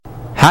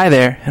Hi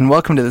there, and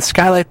welcome to the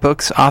Skylight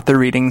Books author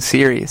reading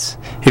series.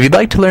 If you'd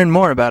like to learn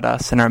more about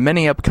us and our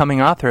many upcoming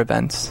author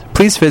events,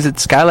 please visit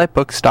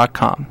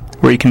skylightbooks.com,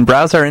 where you can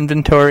browse our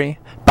inventory,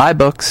 buy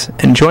books,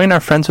 and join our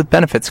Friends with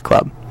Benefits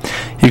Club.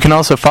 You can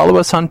also follow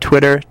us on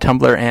Twitter,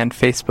 Tumblr, and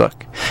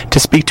Facebook. To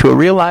speak to a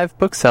real live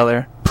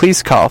bookseller,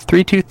 please call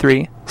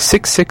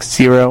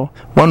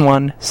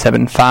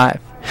 323-660-1175.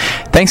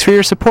 Thanks for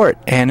your support,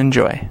 and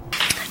enjoy.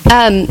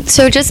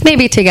 So just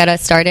maybe to get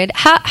us started,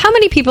 how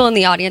many people in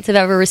the audience have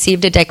ever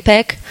received a dick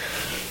pic?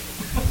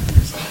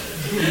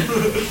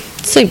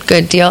 It's a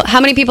good deal. How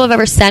many people have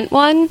ever sent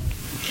one?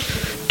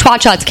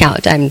 Twat shots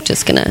count. I'm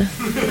just gonna...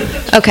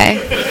 Okay.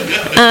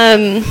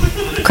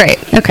 Great.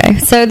 Okay.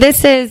 So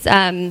this is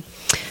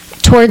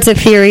towards a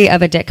theory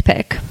of a dick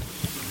pic.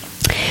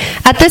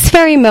 At this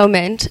very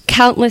moment,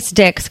 countless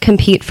dicks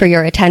compete for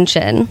your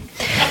attention.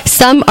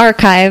 Some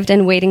archived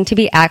and waiting to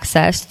be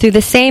accessed through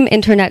the same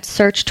internet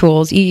search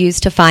tools you use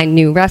to find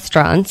new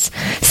restaurants.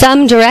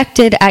 Some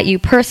directed at you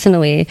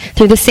personally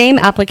through the same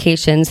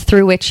applications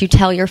through which you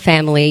tell your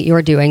family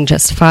you're doing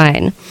just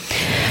fine.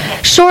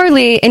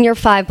 Surely, in your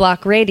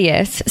 5-block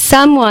radius,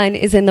 someone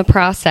is in the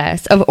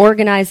process of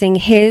organizing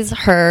his,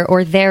 her,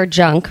 or their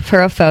junk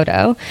for a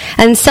photo,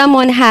 and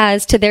someone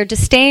has, to their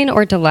disdain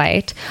or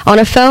delight, on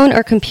a phone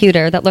or computer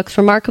that looks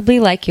remarkably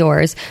like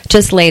yours,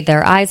 just laid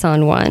their eyes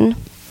on one.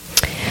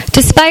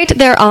 Despite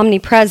their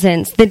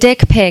omnipresence, the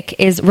dick pic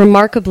is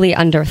remarkably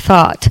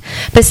underthought.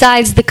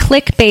 Besides the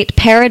clickbait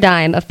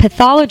paradigm of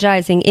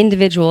pathologizing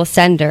individual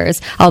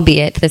senders,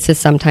 albeit this is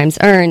sometimes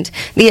earned,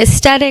 the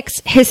aesthetics,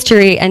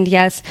 history, and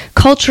yes,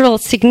 cultural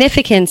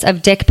significance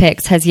of dick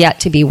pics has yet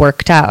to be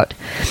worked out.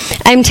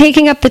 I'm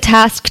taking up the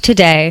task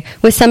today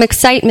with some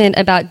excitement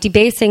about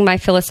debasing my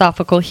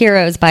philosophical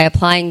heroes by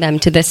applying them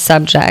to this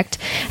subject,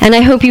 and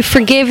I hope you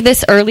forgive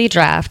this early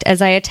draft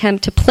as I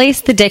attempt to place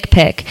the dick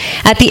pic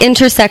at the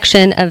intersection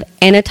of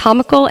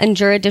anatomical and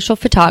juridical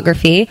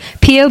photography,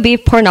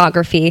 POV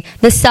pornography,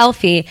 the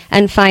selfie,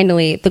 and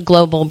finally, the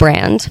global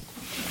brand.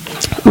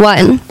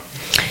 1.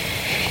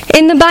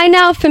 In the by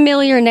now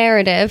familiar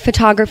narrative,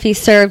 photography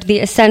served the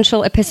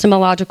essential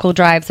epistemological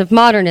drives of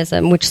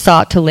modernism, which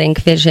sought to link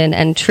vision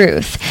and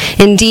truth.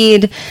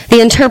 Indeed,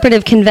 the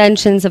interpretive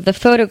conventions of the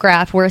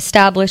photograph were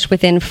established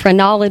within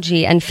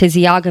phrenology and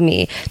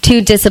physiognomy,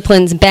 two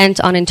disciplines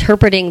bent on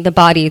interpreting the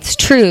body's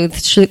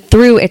truths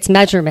through its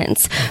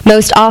measurements,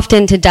 most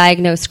often to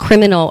diagnose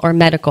criminal or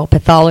medical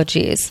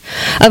pathologies.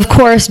 Of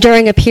course,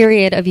 during a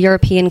period of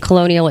European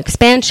colonial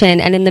expansion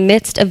and in the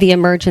midst of the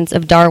emergence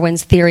of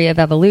Darwin's theory of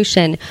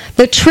evolution,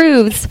 the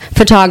truths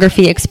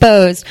photography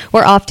exposed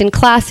were often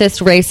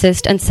classist,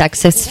 racist, and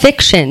sexist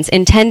fictions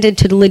intended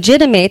to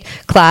legitimate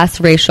class,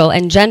 racial,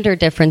 and gender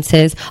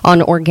differences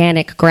on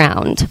organic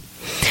ground.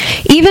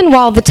 Even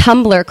while the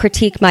Tumblr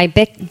Critique My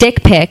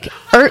Dick Pic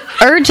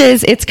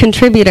urges its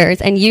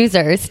contributors and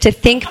users to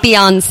think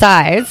beyond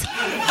size,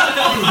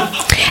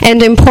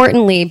 and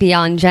importantly,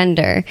 beyond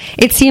gender,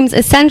 it seems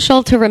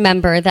essential to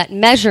remember that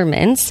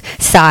measurements,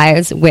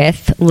 size,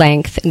 width,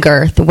 length,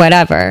 girth,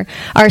 whatever,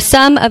 are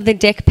some of the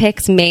dick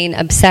pic's main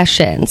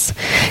obsessions.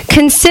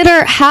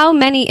 Consider how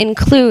many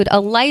include a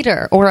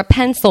lighter or a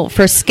pencil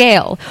for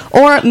scale,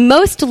 or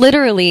most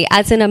literally,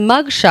 as in a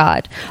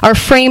mugshot, are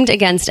framed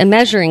against a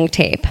measuring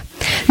tape.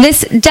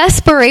 This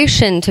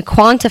desperation to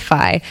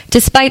quantify,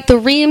 despite the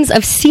reams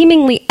of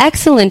seemingly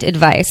excellent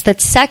advice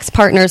that sex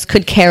partners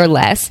could care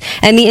less,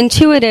 and the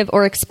intuitive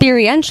or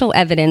experiential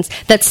evidence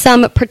that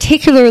some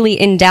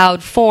particularly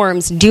endowed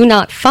forms do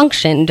not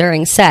function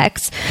during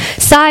sex,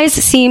 size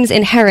seems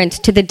inherent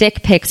to the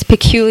dick pic's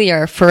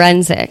peculiar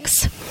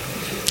forensics.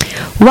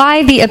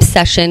 Why the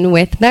obsession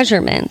with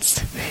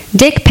measurements?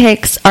 Dick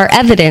pics are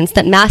evidence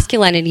that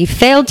masculinity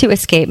failed to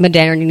escape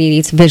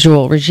modernity's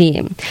visual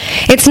regime.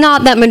 It's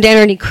not that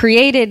modernity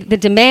created the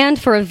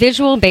demand for a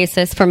visual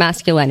basis for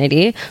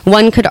masculinity.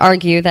 One could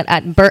argue that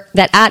at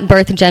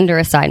birth gender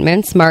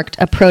assignments marked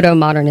a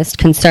proto-modernist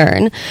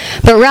concern,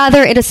 but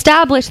rather it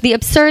established the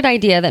absurd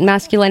idea that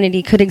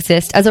masculinity could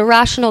exist as a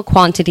rational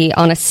quantity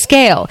on a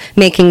scale,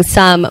 making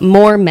some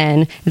more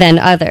men than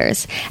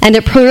others. And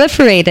it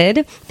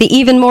proliferated the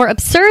even more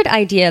absurd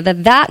idea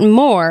that that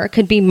more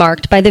could be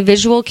marked by the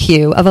visual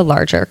cue of a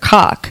larger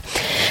cock.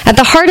 At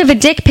the heart of a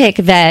dick pic,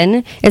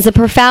 then, is a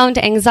profound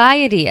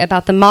anxiety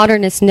about the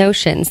modernist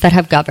notions that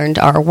have governed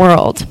our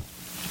world.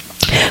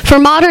 For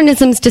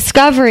modernism's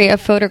discovery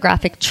of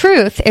photographic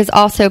truth is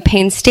also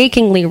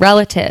painstakingly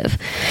relative.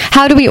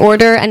 How do we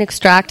order and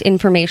extract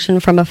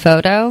information from a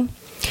photo?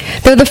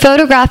 Though the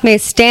photograph may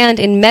stand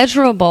in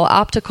measurable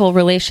optical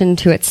relation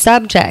to its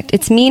subject,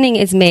 its meaning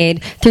is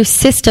made through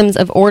systems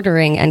of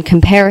ordering and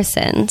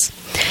comparisons.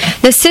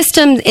 The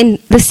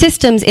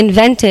systems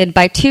invented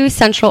by two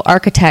central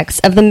architects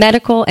of the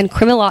medical and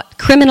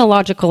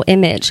criminological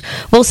image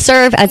will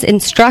serve as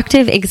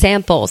instructive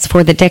examples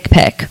for the dick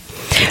pic.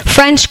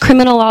 French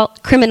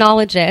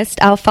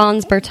criminologist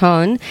Alphonse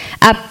Berton,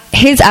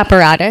 his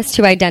apparatus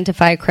to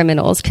identify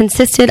criminals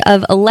consisted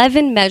of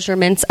 11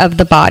 measurements of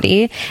the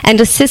body and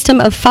a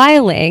system of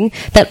filing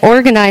that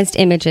organized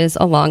images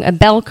along a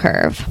bell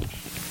curve.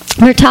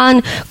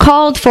 Bertin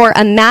called for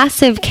a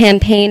massive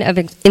campaign of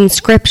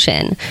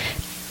inscription,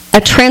 a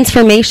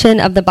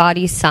transformation of the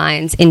body's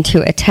signs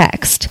into a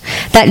text.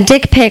 That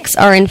dick pics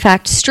are in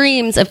fact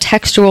streams of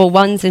textual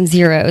ones and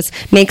zeros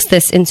makes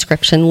this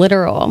inscription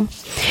literal.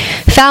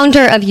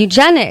 Founder of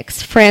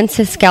eugenics,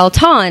 Francis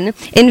Galton,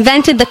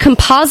 invented the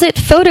composite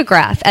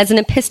photograph as an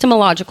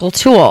epistemological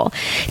tool,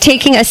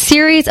 taking a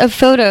series of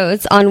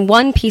photos on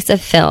one piece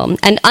of film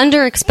and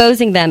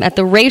underexposing them at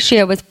the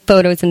ratio with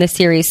photos in the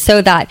series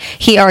so that,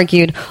 he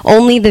argued,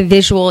 only the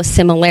visual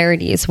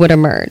similarities would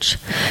emerge.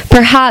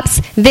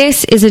 Perhaps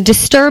this is a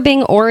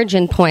disturbing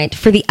origin point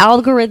for the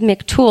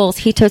algorithmic tools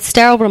Hito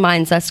Sterl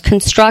reminds us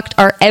construct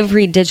our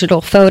every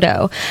digital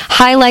photo,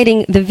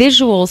 highlighting the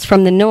visuals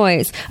from the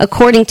noise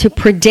according to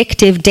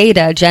predictive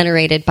data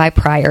generated by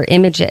prior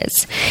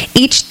images.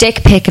 Each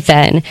dick pic,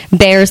 then,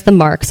 bears the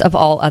marks of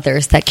all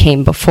others that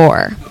came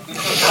before.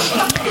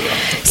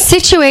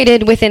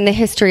 Situated within the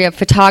history of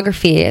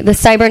photography, the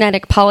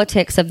cybernetic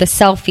politics of the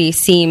selfie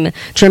seem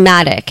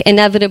dramatic,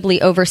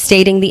 inevitably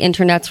overstating the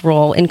Internet's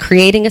role in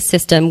creating a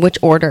system which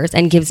orders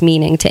and gives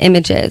meaning to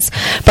images.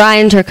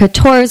 Brian de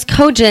Couture's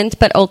cogent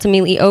but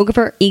ultimately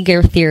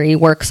over-eager theory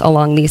works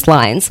along these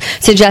lines,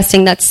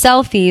 suggesting that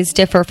selfies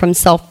differ from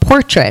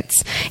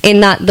self-portraits in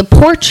that the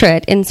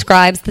portrait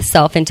inscribes the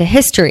self into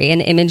history,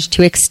 an image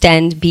to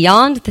extend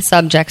beyond the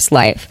subject's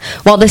life,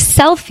 while the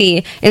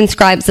selfie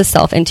inscribes the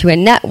self into a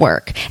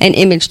network, an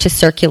image to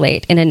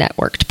circulate in a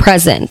networked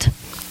present.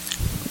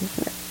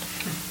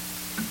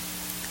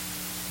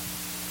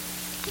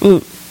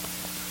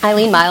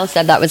 Eileen Miles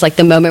said that was like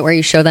the moment where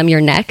you show them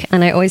your neck,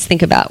 and I always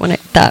think about when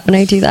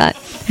I do that.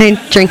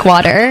 I drink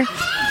water.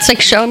 It's like,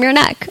 show them your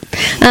neck.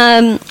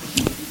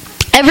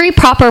 Every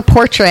proper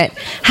portrait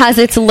has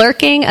its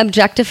lurking,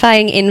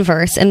 objectifying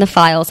inverse in the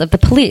files of the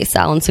police,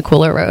 Alan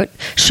Sekula wrote.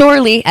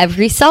 Surely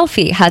every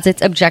selfie has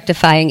its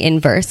objectifying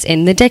inverse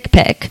in the dick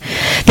pic.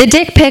 The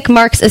dick pic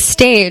marks a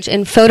stage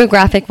in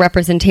photographic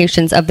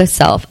representations of the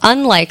self,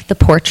 unlike the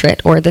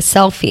portrait or the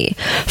selfie.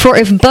 For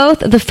if both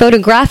the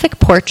photographic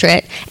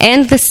portrait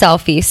and the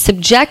selfie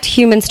subject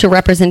humans to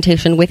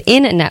representation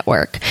within a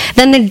network,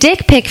 then the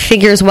dick pic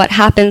figures what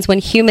happens when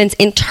humans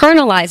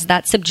internalize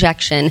that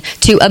subjection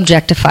to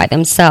objectify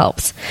themselves.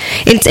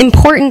 It's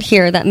important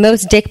here that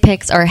most dick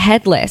pics are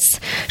headless,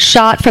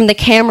 shot from the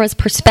camera's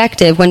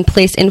perspective when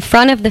placed in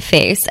front of the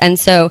face, and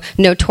so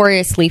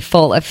notoriously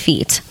full of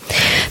feet.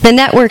 The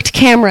networked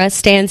camera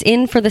stands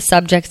in for the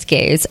subject's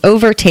gaze,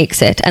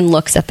 overtakes it, and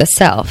looks at the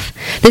self.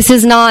 This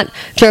is not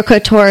de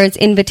Couture's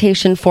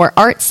invitation for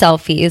art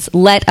selfies,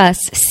 let us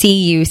see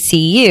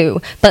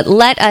you, but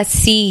let us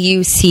see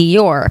you see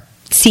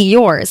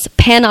yours,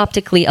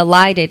 panoptically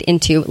elided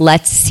into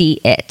let's see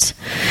it.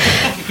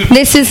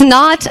 This is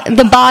not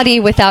the body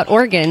without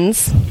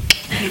organs,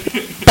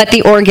 but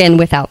the organ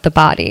without the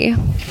body.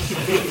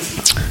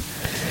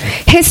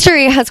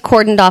 History has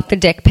cordoned off the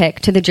dick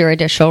pic to the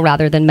juridical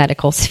rather than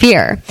medical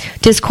sphere.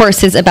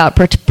 Discourses about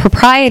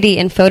propriety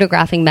in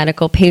photographing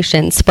medical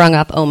patients sprung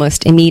up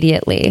almost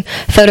immediately.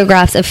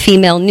 Photographs of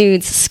female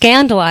nudes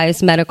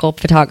scandalized medical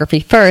photography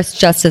first,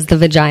 just as the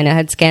vagina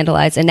had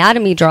scandalized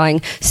anatomy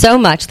drawing so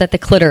much that the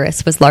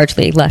clitoris was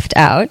largely left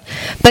out.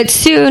 But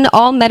soon,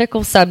 all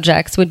medical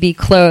subjects would be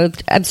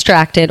clothed,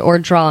 abstracted, or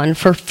drawn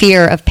for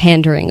fear of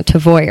pandering to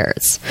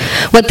voyeurs.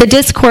 What the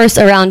discourse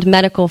around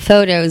medical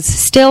photos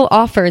still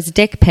offers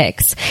dick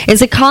pics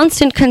is a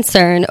constant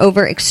concern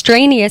over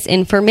extraneous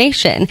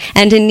information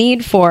and a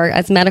need for,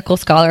 as medical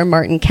scholar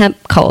Martin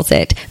Kemp calls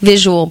it,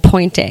 visual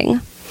pointing.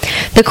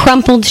 The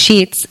crumpled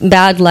sheets,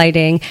 bad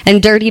lighting,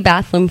 and dirty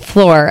bathroom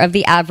floor of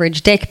the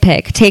average dick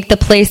pic take the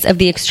place of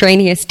the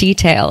extraneous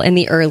detail in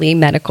the early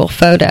medical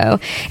photo.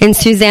 In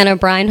Susanna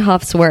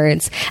Breinhoff's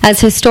words, as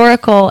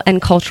historical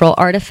and cultural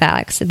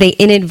artifacts, they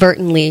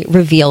inadvertently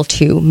reveal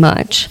too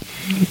much.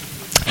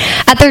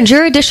 At their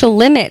juridical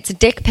limits,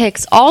 dick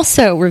pics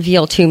also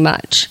reveal too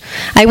much.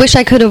 I wish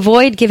I could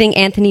avoid giving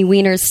Anthony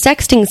Weiner's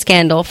sexting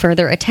scandal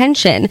further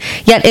attention,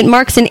 yet it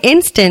marks an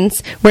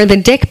instance where the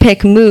dick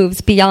pic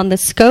moves beyond the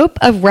scope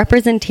of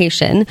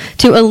representation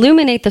to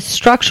illuminate the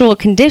structural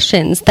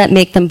conditions that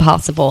make them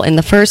possible in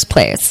the first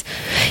place.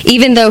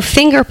 Even though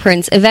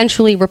fingerprints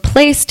eventually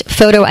replaced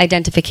photo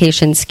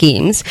identification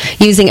schemes,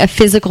 using a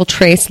physical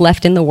trace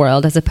left in the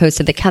world as opposed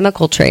to the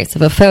chemical trace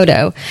of a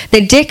photo,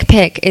 the dick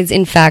pic is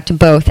in fact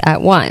both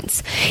at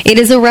once. It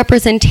is a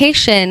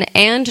representation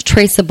and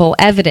traceable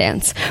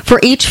evidence, for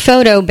each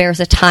photo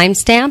bears a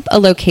timestamp, a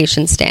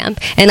location stamp,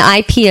 an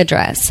IP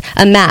address,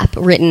 a map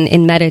written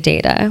in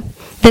metadata.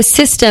 The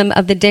system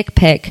of the dick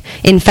pic,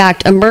 in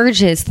fact,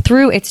 emerges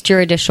through its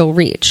juridical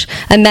reach,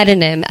 a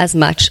metonym as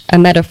much a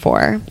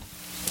metaphor.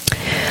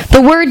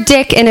 The word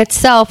dick in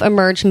itself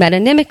emerged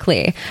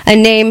metonymically, a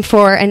name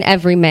for an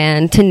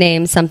everyman to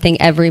name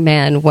something every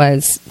man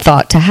was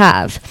thought to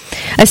have.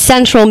 A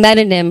central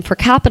metonym for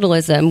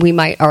capitalism, we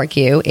might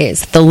argue,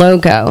 is the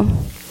logo.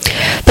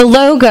 The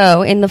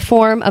logo, in the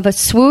form of a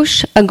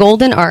swoosh, a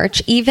golden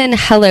arch, even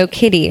Hello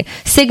Kitty,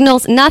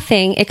 signals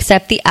nothing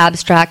except the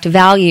abstract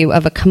value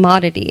of a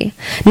commodity,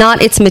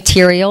 not its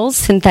materials,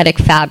 synthetic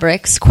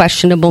fabrics,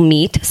 questionable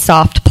meat,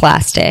 soft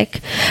plastic,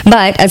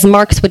 but, as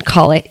Marx would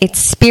call it, its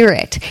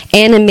spirit,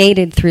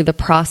 animated through the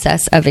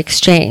process of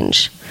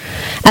exchange.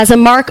 As a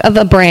mark of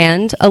a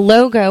brand, a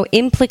logo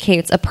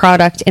implicates a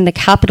product in the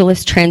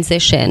capitalist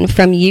transition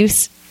from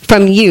use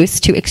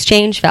to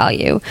exchange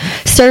value,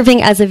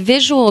 serving as a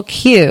visual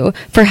cue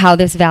for how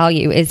this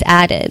value is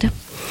added.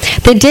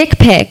 The dick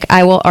pic,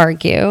 I will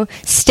argue,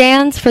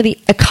 stands for the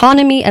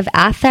economy of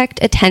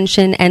affect,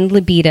 attention, and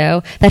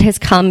libido that has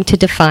come to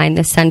define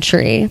the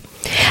century.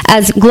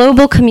 As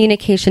global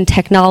communication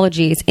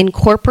technologies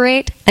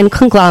incorporate and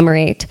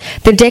conglomerate,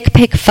 the dick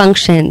pic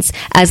functions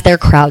as their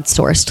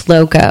crowdsourced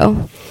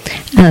logo.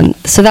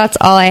 So that's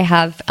all I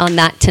have on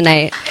that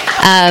tonight.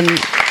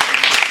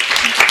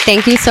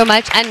 Thank you so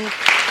much. And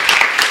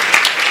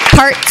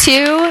part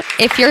 2,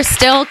 if you're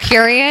still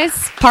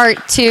curious,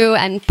 part 2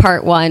 and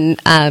part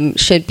 1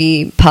 should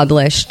be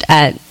published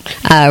at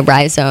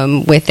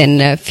Rhizome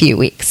within a few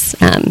weeks.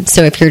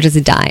 So if you're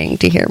just dying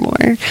to hear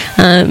more.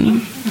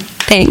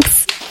 Thanks.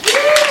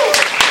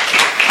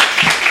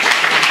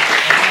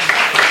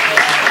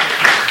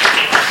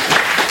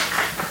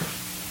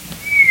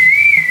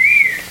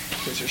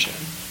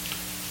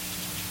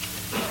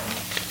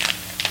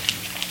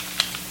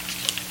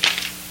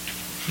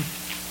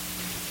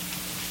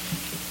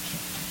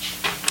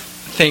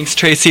 Thanks,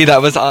 Tracy.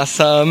 That was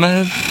awesome. Oh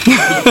yeah,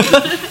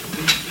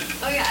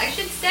 I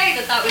should say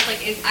that was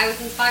I was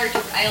inspired to.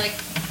 I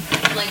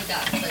blanked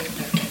out because I was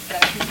nervous, but I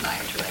was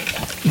inspired to write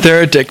that.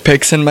 There are dick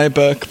pics in my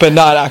book, but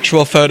not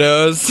actual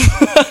photos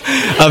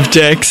of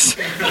dicks,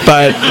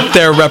 but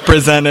they're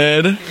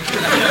represented.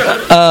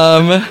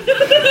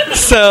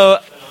 So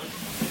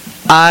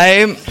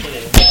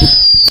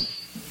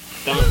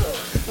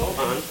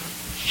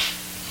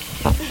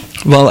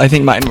well, I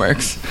think mine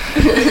works.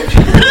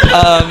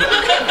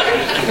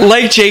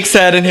 Like Jake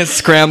said in his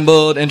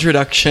scrambled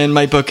introduction,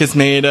 my book is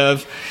made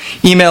of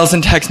emails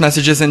and text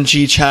messages and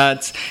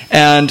G-chats,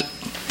 and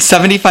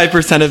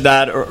 75% of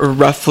that, or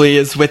roughly,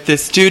 is with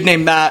this dude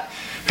named Matt,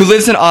 who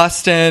lives in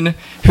Austin,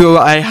 who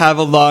I have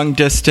a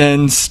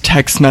long-distance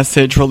text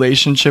message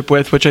relationship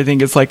with, which I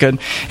think is like an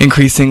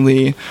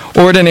increasingly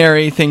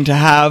ordinary thing to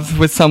have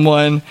with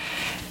someone.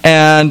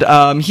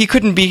 And he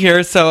couldn't be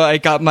here, so I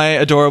got my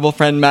adorable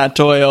friend Matt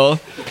Doyle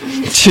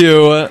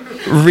to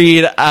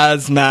read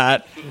as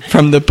Matt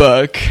from the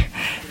book.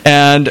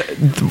 And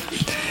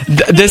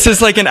this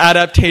is like an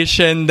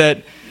adaptation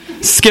that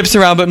skips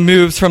around but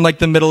moves from like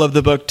the middle of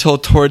the book till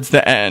towards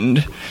the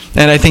end.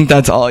 And I think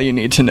that's all you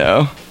need to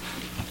know.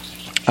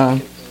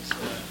 Oh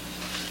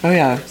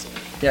yeah.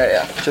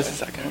 Yeah, just a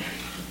second.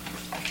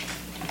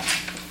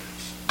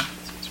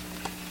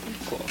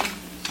 Cool.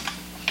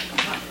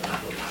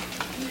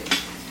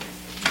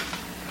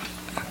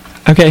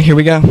 Okay, here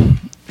we go.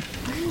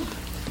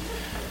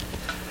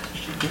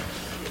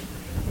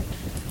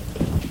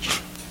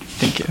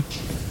 Thank you.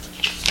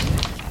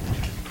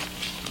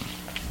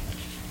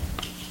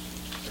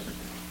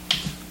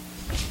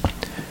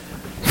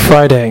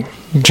 Friday,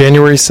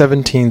 January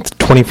 17th,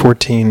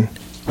 2014,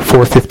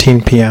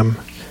 4:15 p.m.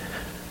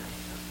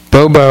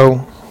 Bobo,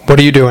 what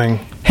are you doing?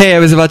 Hey, I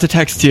was about to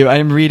text you. I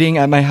am reading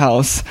at my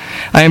house.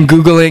 I am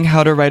Googling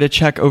how to write a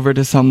check over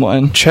to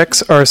someone.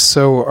 Checks are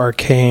so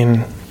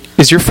arcane.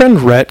 Is your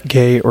friend Rhett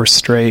gay or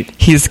straight?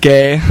 He's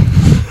gay.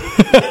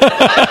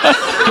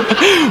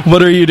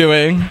 What are you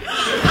doing?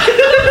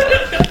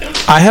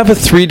 I have a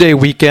 3-day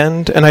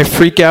weekend, and I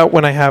freak out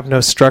when I have no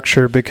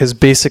structure because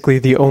basically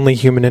the only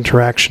human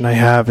interaction I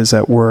have is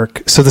at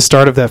work. So the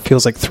start of that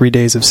feels like 3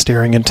 days of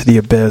staring into the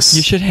abyss.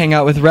 You should hang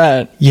out with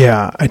Rhett.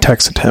 Yeah, I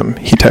texted him.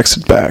 He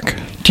texted back.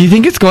 Do you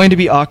think it's going to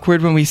be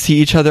awkward when we see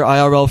each other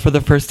IRL for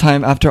the first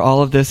time after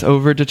all of this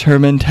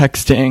overdetermined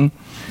texting?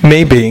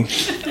 Maybe.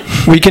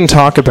 We can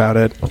talk about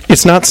it.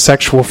 It's not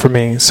sexual for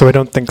me, so I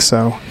don't think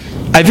so.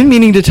 I've been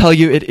meaning to tell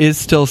you it is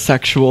still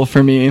sexual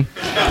for me.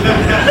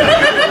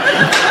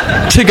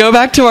 To go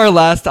back to our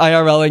last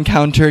IRL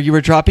encounter, you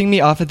were dropping me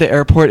off at the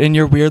airport in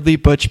your weirdly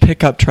butch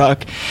pickup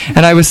truck,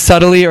 and I was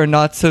subtly or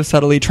not so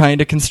subtly trying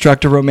to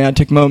construct a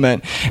romantic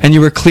moment, and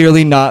you were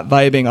clearly not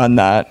vibing on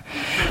that.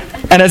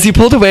 And as you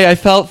pulled away, I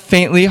felt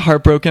faintly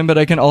heartbroken, but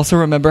I can also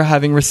remember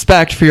having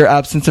respect for your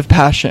absence of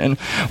passion,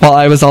 while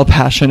I was all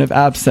passion of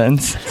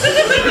absence.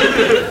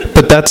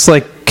 But that's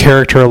like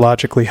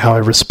characterologically how I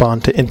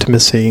respond to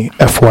intimacy,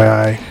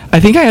 FYI. I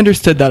think I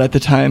understood that at the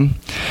time.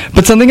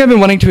 But something I've been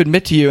wanting to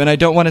admit to you, and I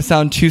don't want to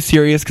sound too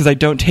serious because I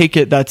don't take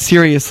it that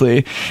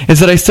seriously,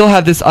 is that I still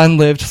have this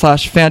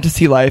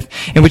unlived/fantasy life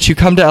in which you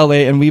come to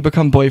LA and we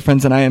become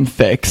boyfriends and I am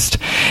fixed.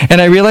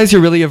 And I realize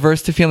you're really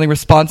averse to feeling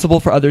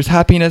responsible for others'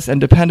 happiness and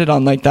dependent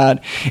on like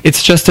that.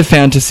 It's just a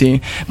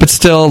fantasy, but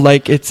still,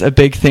 like, it's a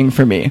big thing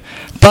for me.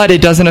 But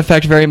it doesn't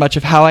affect very much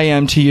of how I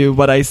am to you,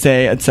 what I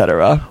say,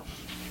 etc.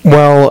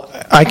 Well,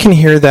 I can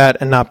hear that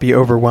and not be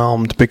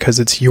overwhelmed because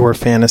it's your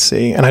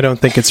fantasy, and I don't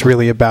think it's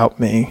really about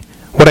me.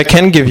 What I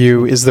can give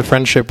you is the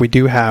friendship we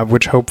do have,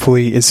 which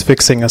hopefully is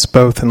fixing us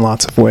both in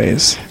lots of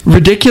ways.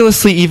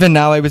 Ridiculously, even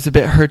now I was a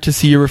bit hurt to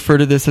see you refer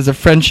to this as a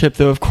friendship,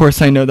 though of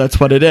course I know that's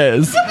what it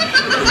is.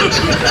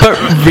 But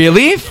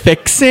really?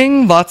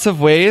 Fixing lots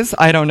of ways?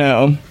 I don't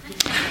know.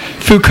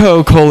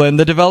 Foucault,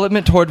 the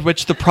development toward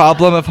which the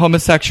problem of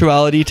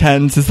homosexuality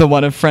tends is the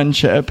one of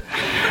friendship.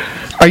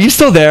 Are you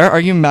still there? Are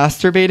you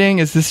masturbating?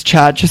 Is this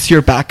chat just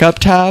your backup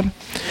tab?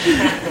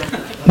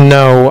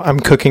 No, I'm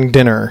cooking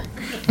dinner.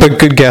 But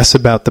good guess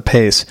about the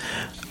pace.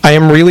 I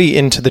am really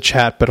into the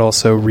chat, but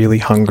also really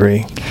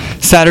hungry.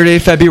 Saturday,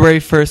 February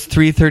 1st,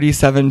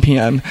 3:37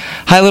 p.m.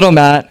 Hi, little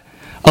Matt.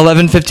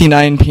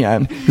 11:59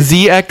 p.m.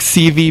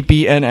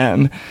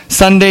 ZXCVBNM.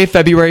 Sunday,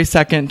 February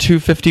 2nd,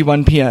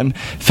 2:51 p.m.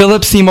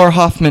 Philip Seymour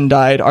Hoffman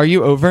died. Are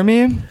you over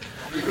me?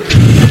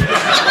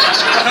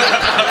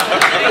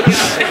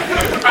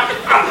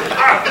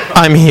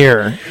 I'm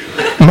here.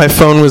 My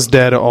phone was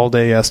dead all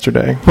day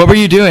yesterday. What were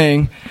you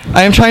doing?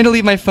 I am trying to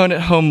leave my phone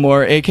at home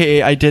more,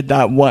 aka I did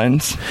that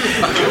once.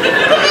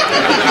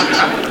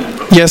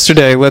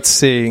 Yesterday, let's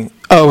see.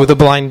 Oh, the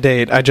blind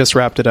date. I just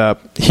wrapped it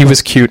up. He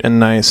was cute and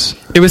nice.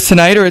 It was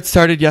tonight or it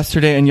started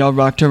yesterday and y'all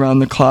rocked around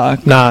the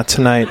clock? Nah,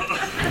 tonight.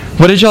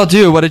 What did y'all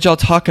do? What did y'all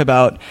talk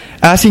about?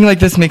 Asking like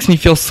this makes me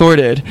feel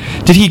sordid.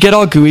 Did he get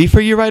all gooey for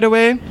you right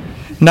away?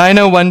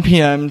 9:01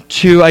 p.m.,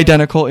 2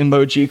 identical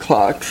emoji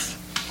clocks.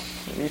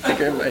 Let me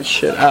figure my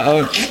shit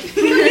out.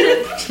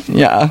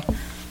 Yeah.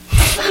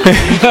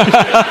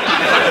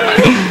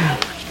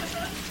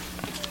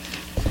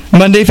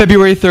 Monday,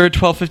 February 3rd,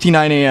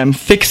 12:59 a.m.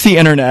 Fix the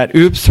internet.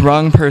 Oops,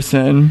 wrong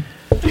person.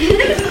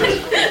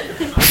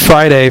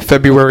 Friday,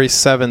 February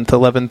 7th,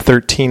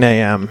 11:13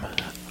 a.m.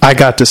 I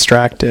got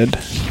distracted.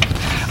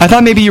 I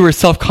thought maybe you were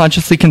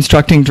self-consciously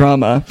constructing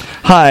drama.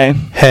 Hi.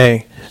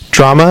 Hey.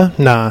 Drama?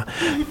 Nah.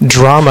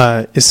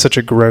 Drama is such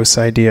a gross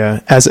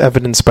idea, as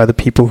evidenced by the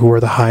people who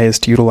are the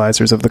highest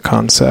utilizers of the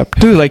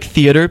concept. Who, like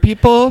theater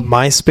people?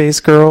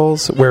 MySpace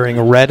girls wearing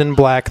red and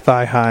black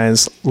thigh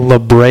highs, La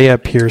Brea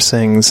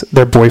piercings.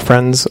 Their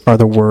boyfriends are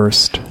the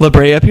worst. La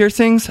Brea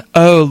piercings?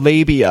 Oh,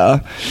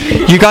 labia.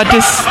 You got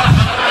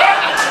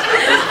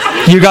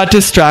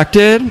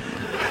distracted?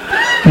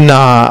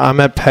 Nah, I'm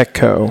at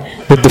Petco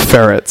with the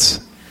ferrets.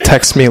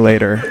 Text me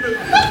later.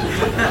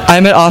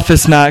 I'm at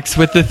Office Max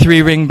with the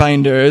 3-ring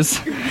binders.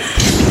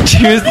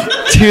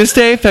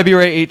 Tuesday,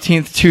 February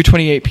 18th,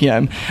 2:28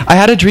 p.m. I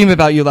had a dream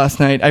about you last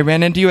night. I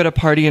ran into you at a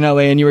party in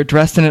LA and you were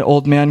dressed in an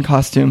old man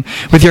costume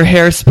with your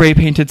hair spray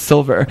painted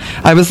silver.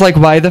 I was like,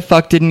 why the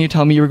fuck didn't you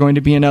tell me you were going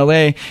to be in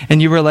LA?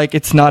 And you were like,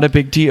 it's not a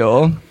big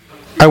deal.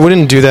 I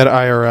wouldn't do that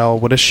IRL.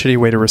 What a shitty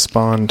way to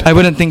respond. I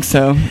wouldn't think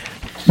so.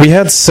 We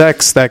had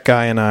sex, that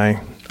guy and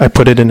I. I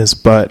put it in his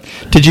butt.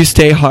 Did you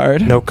stay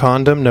hard? No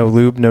condom, no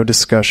lube, no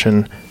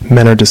discussion.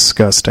 Men are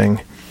disgusting.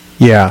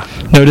 Yeah.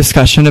 No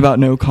discussion about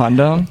no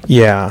condom?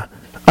 Yeah.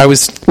 I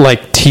was,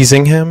 like,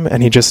 teasing him,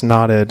 and he just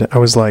nodded. I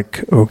was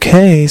like,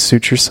 okay,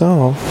 suit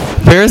yourself.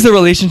 Where is the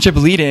relationship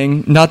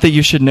leading? Not that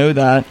you should know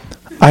that.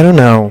 I don't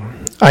know.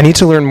 I need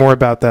to learn more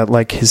about that,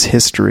 like, his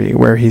history,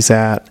 where he's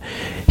at.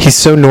 He's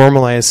so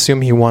normal, I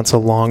assume he wants a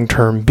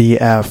long-term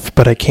BF,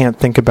 but I can't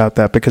think about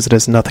that because it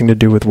has nothing to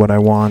do with what I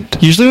want.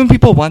 Usually when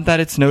people want that,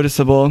 it's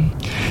noticeable.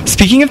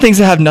 Speaking of things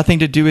that have nothing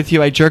to do with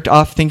you, I jerked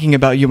off thinking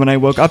about you when I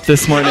woke up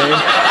this morning.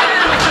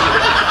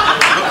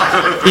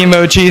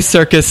 Emoji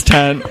circus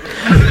tent.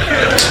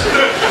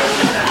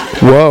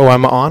 Whoa,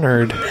 I'm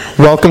honored.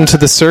 Welcome to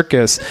the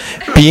circus.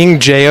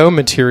 Being J.O.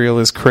 material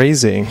is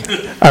crazy.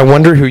 I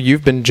wonder who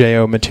you've been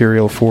J.O.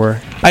 material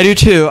for. I do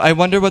too. I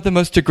wonder what the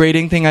most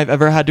degrading thing I've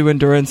ever had to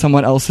endure in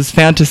someone else's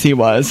fantasy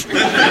was.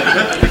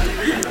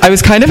 I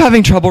was kind of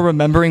having trouble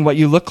remembering what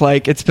you look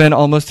like. It's been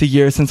almost a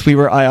year since we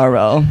were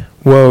IRL.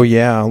 Whoa,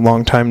 yeah,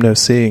 long time no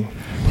see.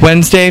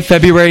 Wednesday,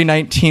 February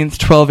 19th,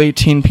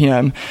 12:18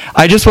 p.m.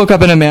 I just woke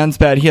up in a man's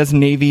bed. He has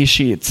navy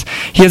sheets.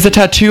 He has a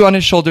tattoo on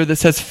his shoulder that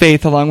says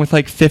faith along with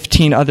like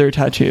 15 other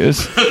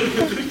tattoos.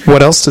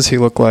 What else does he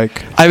look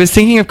like? I was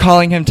thinking of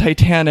calling him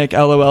Titanic,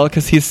 LOL,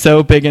 because he's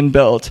so big and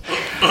built.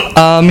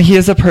 He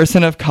is a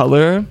person of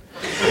color.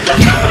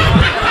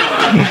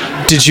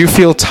 Did you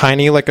feel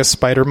tiny like a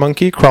spider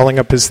monkey crawling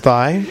up his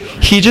thigh?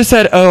 He just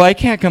said, oh, I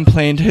can't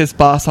complain to his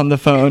boss on the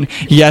phone.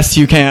 Yes,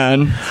 you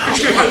can.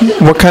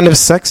 What kind of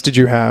sex did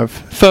you have?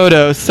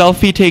 Photo,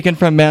 selfie taken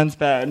from man's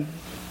bed.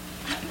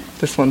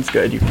 This one's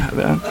good, you can have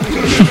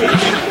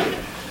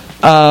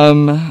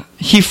that.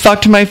 He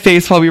fucked my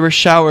face while we were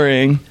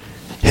showering.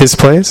 His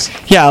place?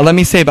 Yeah, let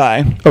me say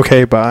bye.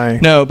 Okay, bye.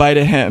 No, bye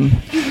to him.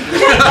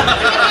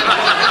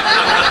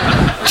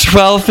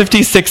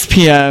 12:56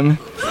 p.m.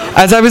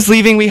 As I was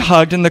leaving, we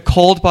hugged, and the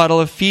cold bottle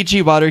of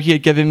Fiji water he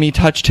had given me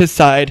touched his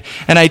side,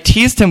 and I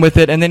teased him with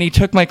it, and then he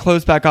took my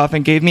clothes back off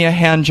and gave me a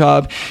hand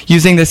job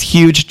using this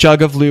huge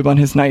jug of lube on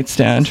his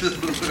nightstand.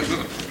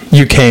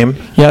 You came?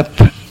 Yep.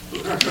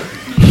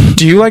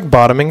 Do you like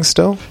bottoming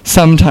still?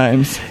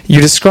 Sometimes. You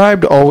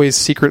described always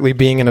secretly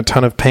being in a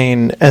ton of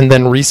pain, and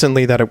then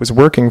recently that it was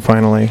working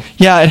finally.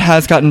 Yeah, it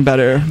has gotten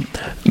better.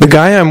 The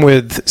guy I'm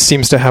with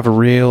seems to have a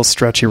real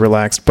stretchy,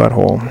 relaxed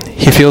butthole.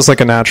 He feels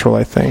like a natural,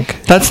 I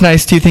think. That's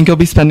nice. Do you think you'll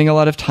be spending a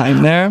lot of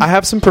time there? I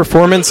have some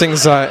performance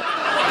anxiety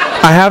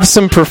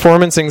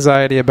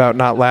about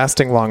not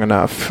lasting long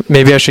enough.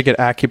 Maybe I should get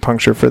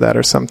acupuncture for that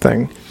or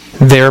something.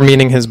 There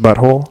meaning his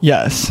butthole?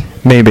 Yes.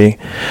 Maybe.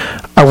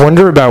 I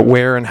wonder about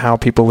where and how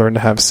people learn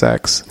to have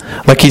sex.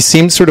 Like, he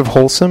seems sort of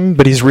wholesome,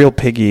 but he's real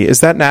piggy. Is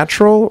that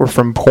natural, or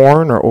from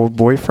porn, or old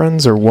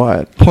boyfriends, or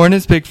what? Porn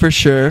is big for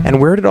sure. And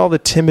where did all the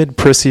timid,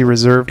 prissy,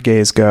 reserved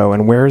gays go,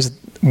 and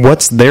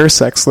what's their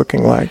sex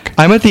looking like?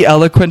 I'm with the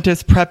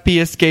eloquentest,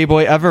 preppiest gay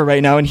boy ever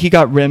right now, and he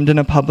got rimmed in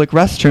a public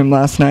restroom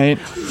last night.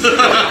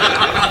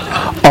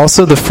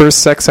 Also, the first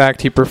sex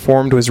act he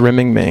performed was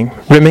rimming me.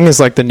 Rimming is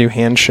like the new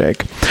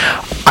handshake.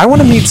 I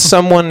want to meet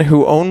someone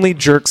who only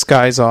jerks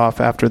guys off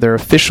after they're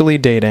officially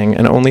dating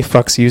and only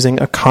fucks using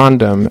a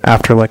condom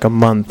after like a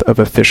month of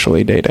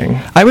officially dating.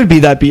 I would be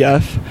that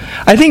BF.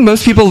 I think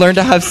most people learn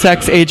to have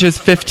sex ages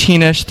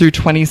 15-ish through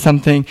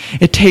 20-something.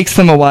 It takes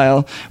them a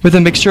while, with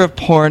a mixture of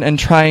porn and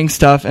trying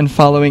stuff and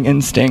following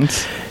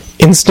instincts.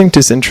 Instinct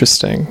is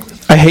interesting.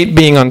 I hate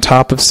being on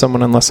top of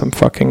someone unless I'm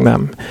fucking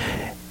them.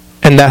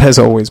 And that has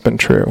always been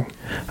true.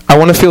 I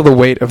want to feel the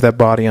weight of that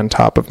body on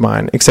top of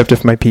mine, except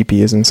if my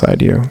pee-pee is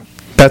inside you.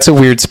 That's a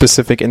weird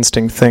specific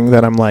instinct thing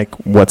that I'm like,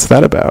 what's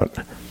that about?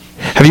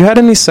 Have you had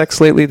any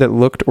sex lately that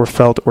looked or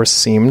felt or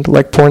seemed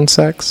like porn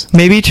sex?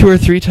 Maybe 2 or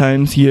 3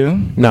 times.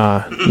 You?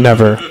 Nah,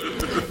 never.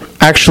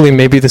 Actually,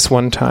 maybe this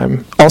one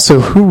time.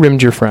 Also, who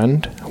rimmed your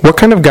friend? What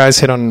kind of guys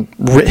hit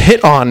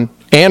on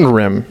and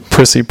rim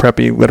prissy,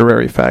 preppy,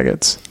 literary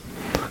faggots?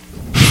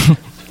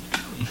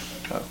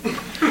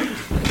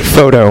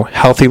 Photo,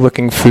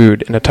 healthy-looking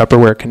food in a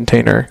Tupperware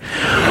container.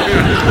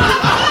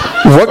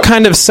 What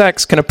kind of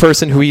sex can a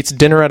person who eats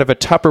dinner out of a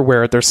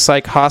Tupperware at their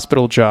psych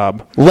hospital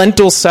job,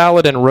 lentil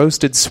salad and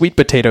roasted sweet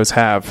potatoes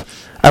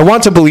have? I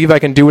want to believe I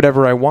can do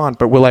whatever I want,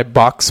 but will I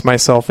box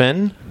myself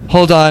in?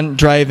 Hold on,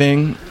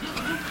 driving.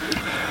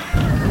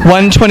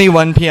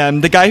 1:21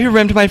 p.m. The guy who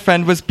rimmed my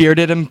friend was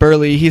bearded and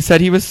burly. He said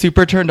he was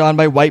super turned on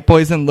by white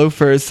boys and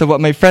loafers, so what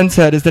my friend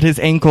said is that his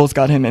ankles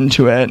got him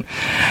into it.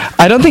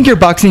 I don't think you're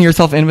boxing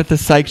yourself in with the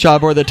psych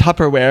job or the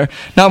Tupperware,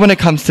 not when it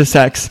comes to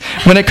sex.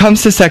 When it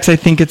comes to sex, I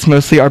think it's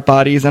mostly our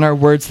bodies and our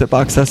words that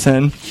box us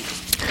in.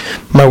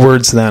 My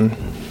words, then.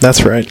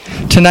 That's right.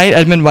 Tonight,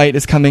 Edmund White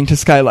is coming to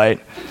Skylight.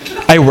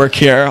 I work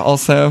here,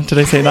 also. Did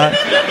I say that?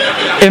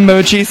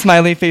 Emoji,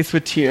 smiley face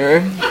with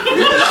tear.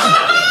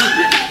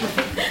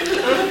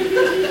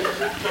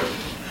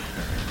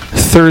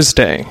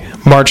 Thursday,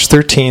 March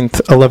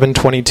 13th,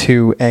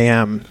 11:22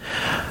 a.m.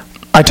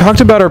 I talked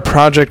about our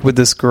project with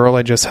this girl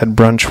I just had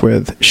brunch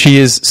with. She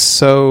is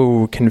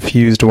so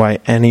confused why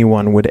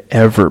anyone would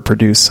ever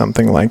produce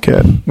something like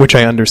it, which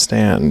I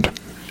understand.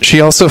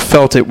 She also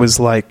felt it was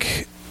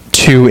like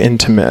too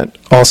intimate,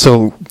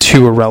 also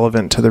too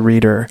irrelevant to the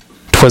reader.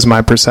 'Twas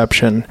my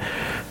perception.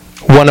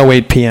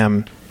 1:08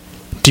 p.m.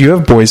 Do you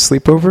have boys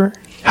sleep over?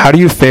 How do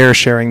you fare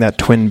sharing that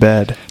twin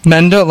bed?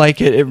 Men don't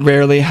like it. It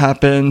rarely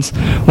happens.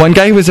 One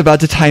guy who was about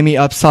to tie me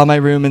up saw my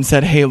room and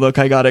said, "Hey, look,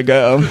 I gotta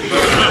go."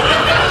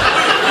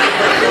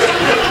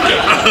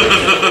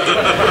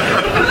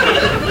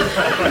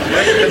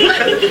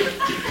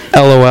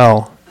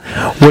 LOL.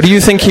 What do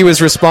you think he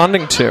was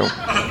responding to?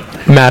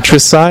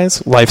 Mattress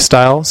size,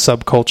 lifestyle,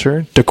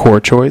 subculture, decor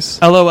choice.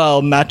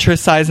 LOL, mattress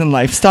size and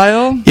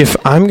lifestyle? If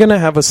I'm going to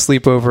have a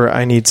sleepover,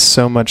 I need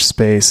so much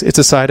space. It's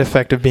a side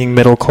effect of being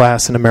middle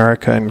class in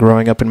America and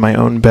growing up in my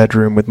own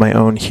bedroom with my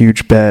own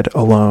huge bed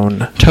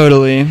alone.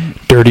 Totally.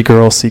 Dirty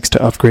girl seeks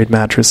to upgrade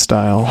mattress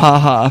style.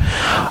 Haha.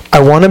 I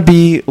want to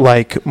be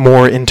like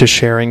more into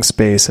sharing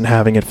space and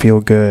having it feel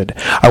good.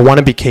 I want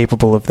to be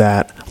capable of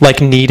that, like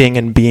needing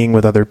and being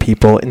with other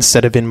people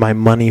instead of in my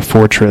money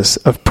fortress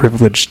of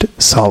privileged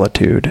solitude.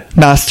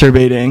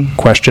 Masturbating?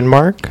 Question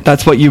mark?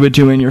 That's what you would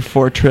do in your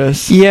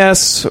fortress?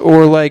 Yes,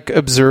 or like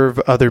observe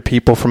other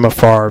people from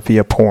afar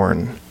via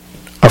porn.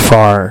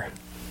 Afar.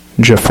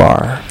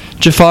 Jafar.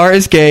 Jafar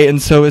is gay,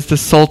 and so is the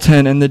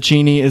Sultan, and the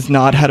genie is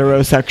not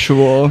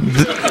heterosexual.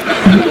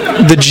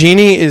 The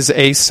genie is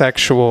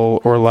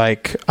asexual, or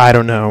like, I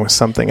don't know,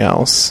 something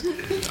else.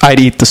 I'd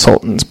eat the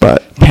Sultan's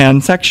butt.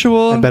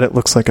 Pansexual? I bet it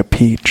looks like a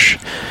peach.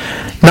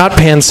 Not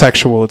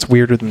pansexual, it's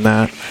weirder than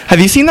that.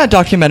 Have you seen that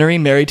documentary,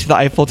 Married to the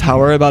Eiffel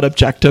Tower, about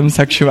objectum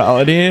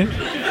sexuality?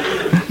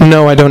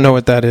 No, I don't know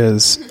what that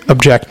is.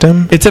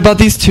 Objectum? It's about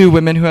these two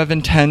women who have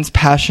intense,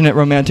 passionate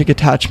romantic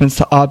attachments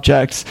to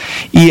objects.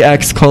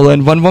 EX: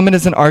 one woman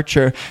is an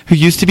archer who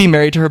used to be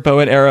married to her bow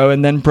and arrow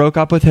and then broke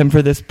up with him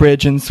for this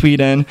bridge in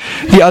Sweden.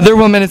 The other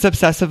woman is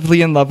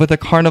obsessively in love with a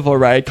carnival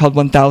ride called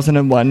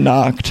 1001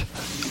 Knocked.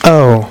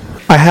 Oh,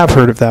 I have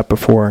heard of that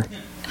before.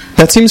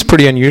 That seems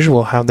pretty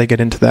unusual. How'd they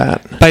get into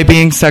that? By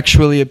being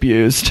sexually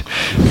abused.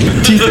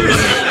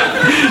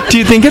 Do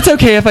you think it's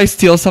okay if I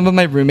steal some of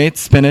my roommate's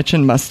spinach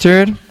and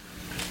mustard?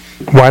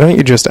 Why don't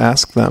you just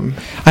ask them?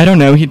 I don't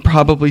know. He'd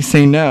probably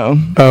say no.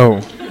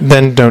 Oh,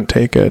 then don't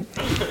take it.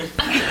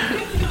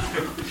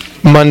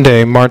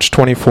 Monday, March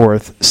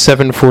 24th,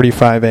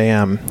 7:45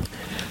 a.m.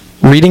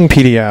 Reading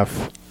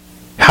PDF.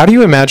 How do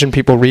you imagine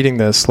people reading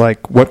this?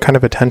 Like, what kind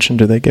of attention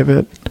do they give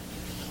it?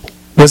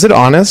 Was it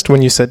honest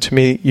when you said to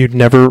me you'd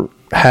never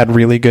had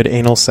really good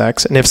anal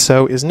sex? And if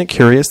so, isn't it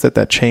curious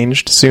that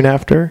changed soon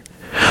after?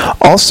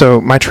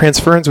 Also, my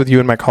transference with you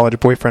and my college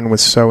boyfriend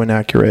was so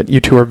inaccurate. You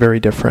two are very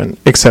different,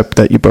 except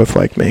that you both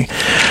like me.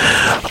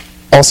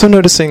 Also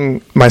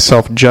noticing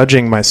myself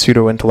judging my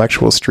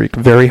pseudo-intellectual streak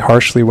very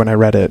harshly when I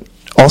read it.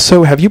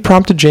 Also, have you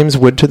prompted James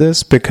Wood to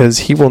this? Because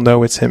he will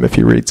know it's him if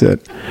he reads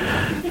it.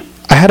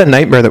 I had a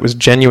nightmare that was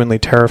genuinely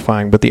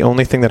terrifying, but the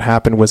only thing that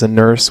happened was a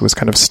nurse was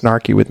kind of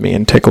snarky with me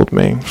and tickled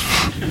me.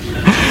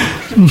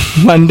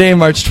 Monday,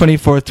 March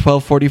 24th,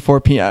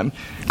 12:44 p.m.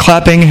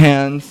 Clapping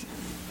hands.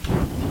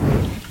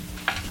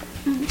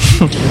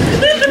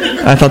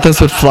 I thought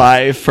this would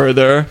fly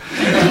further.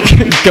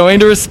 Going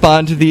to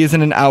respond to these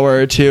in an hour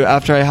or two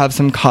after I have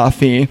some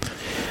coffee.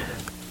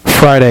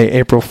 Friday,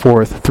 April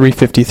 4th,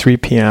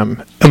 3:53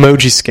 p.m.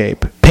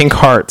 Emojiscape. Pink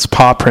hearts,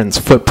 paw prints,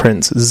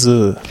 footprints,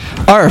 z.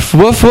 Arf,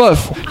 woof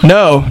woof.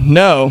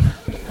 No.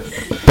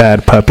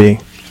 Bad puppy.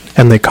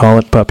 And they call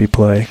it puppy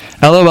play.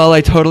 LOL, I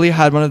totally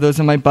had one of those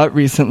in my butt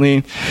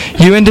recently.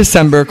 You in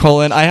December, :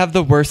 I have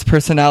the worst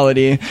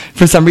personality.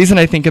 For some reason,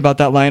 I think about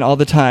that line all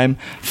the time.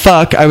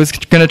 Fuck, I was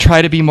going to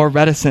try to be more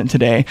reticent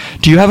today.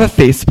 Do you have a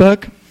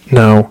Facebook?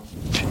 No.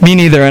 Me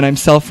neither, and I'm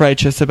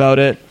self-righteous about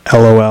it.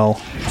 LOL.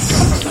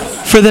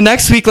 For the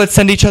next week, let's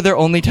send each other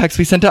only texts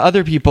we sent to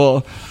other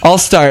people. I'll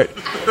start.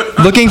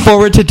 Looking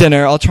forward to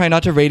dinner. I'll try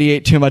not to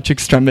radiate too much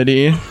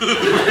extremity.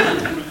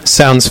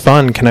 Sounds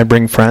fun. Can I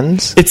bring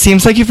friends? It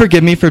seems like you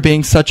forgive me for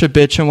being such a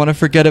bitch and want to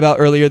forget about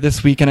earlier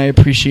this week, and I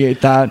appreciate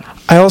that.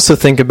 I also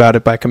think about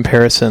it by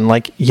comparison.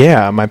 Like,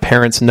 yeah, my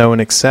parents know and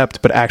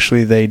accept, but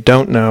actually they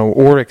don't know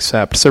or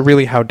accept. So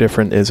really, how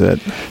different is it?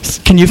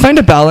 Can you find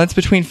a balance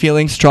between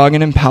feeling strong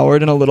and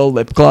empowered and a little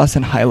lip gloss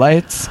and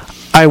highlights?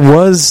 I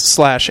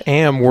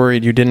was/am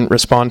worried you didn't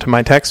respond to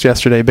my text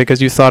yesterday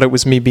because you thought it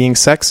was me being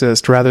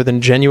sexist rather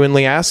than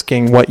genuinely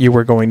asking what you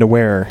were going to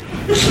wear.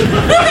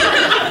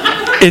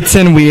 It's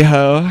in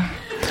WeHo.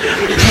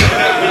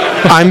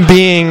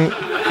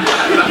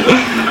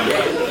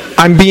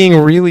 I'm being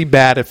really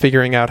bad at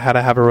figuring out how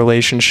to have a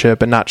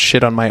relationship and not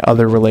shit on my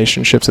other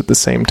relationships at the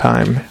same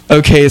time.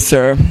 Okay,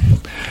 sir.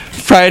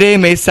 Friday,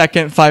 May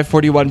 2nd,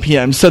 5:41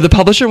 p.m. So the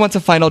publisher wants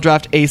a final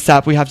draft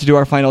ASAP. We have to do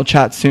our final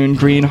chat soon.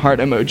 Green heart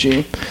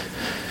emoji.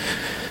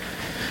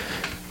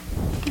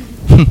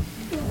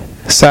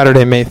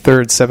 Saturday, May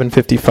 3rd,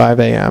 7:55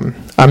 a.m.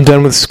 I'm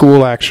done with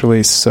school,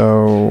 actually,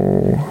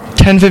 so...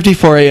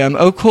 10:54 a.m.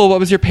 Oh, cool. What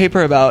was your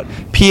paper about?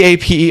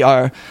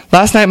 PAPER.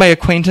 Last night, my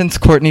acquaintance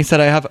Courtney said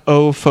I have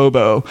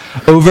OFOBO,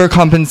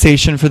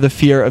 overcompensation for the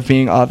fear of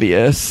being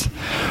obvious.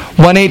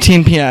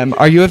 1:18 p.m.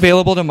 Are you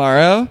available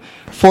tomorrow?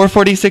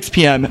 4:46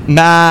 p.m.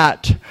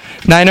 Matt.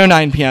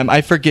 9:09 p.m.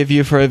 I forgive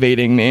you for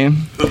evading me.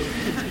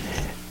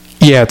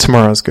 Yeah,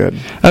 tomorrow's good.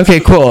 Okay,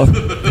 cool.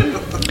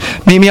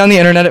 Meet me on the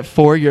internet at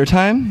 4 your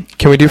time?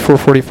 Can we do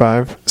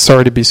 4:45?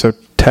 Sorry to be so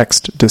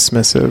text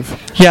dismissive.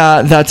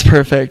 Yeah, that's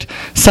perfect.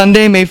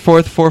 Sunday, May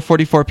 4th,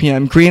 4:44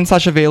 p.m.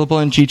 Green/available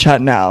in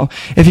GChat now.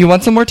 If you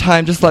want some more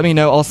time, just let me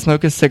know. I'll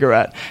smoke a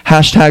cigarette.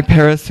 Hashtag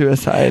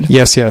parasuicide.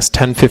 Yes,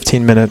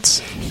 10-15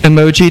 minutes.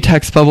 Emoji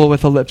text bubble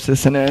with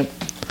ellipsis in it.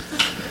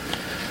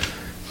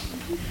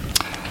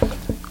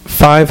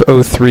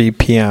 5:03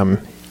 p.m.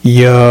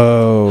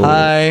 Yo.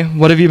 Hi,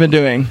 what have you been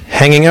doing?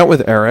 Hanging out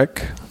with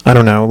Eric. I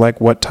don't know,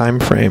 like what time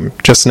frame?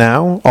 Just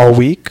now? All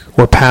week?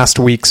 Or past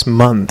weeks,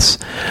 months?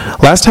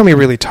 Last time we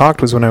really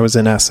talked was when I was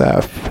in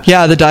SF.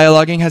 Yeah, the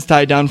dialoguing has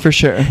died down for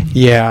sure.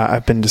 Yeah,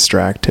 I've been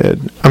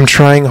distracted. I'm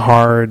trying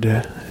hard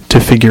to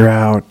figure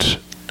out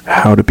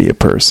how to be a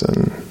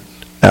person.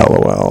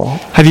 LOL.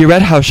 Have you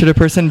read How Should a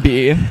Person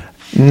Be?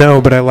 No,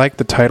 but I like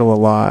the title a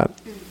lot.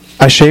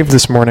 I shaved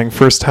this morning,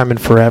 first time in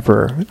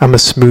forever. I'm a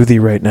smoothie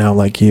right now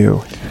like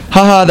you.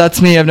 Haha, that's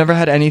me. I've never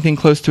had anything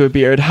close to a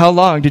beard. How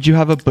long? Did you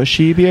have a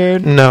bushy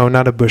beard? No,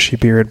 not a bushy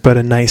beard, but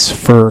a nice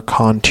fur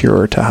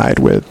contour to hide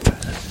with.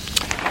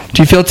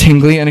 Do you feel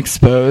tingly and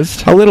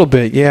exposed? A little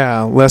bit,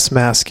 yeah. Less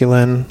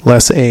masculine,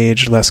 less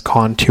age, less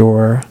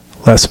contour,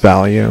 less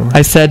value.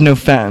 I said no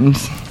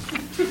femmes.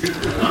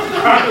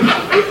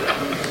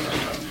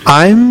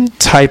 I'm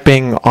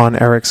typing on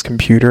Eric's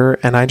computer,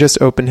 and I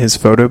just opened his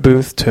photo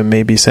booth to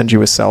maybe send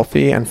you a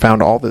selfie and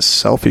found all this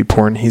selfie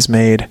porn he's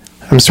made.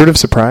 I'm sort of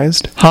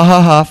surprised. Ha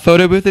ha ha.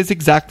 Photo booth is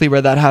exactly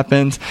where that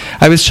happens.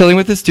 I was chilling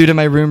with this dude in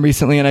my room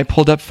recently, and I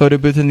pulled up photo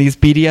booth, and these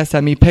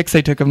BDSM-y pics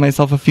I took of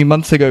myself a few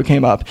months ago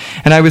came up.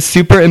 And I was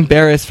super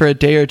embarrassed for a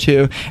day or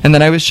two, and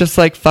then I was just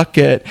like, fuck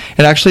it.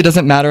 It actually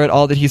doesn't matter at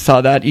all that he saw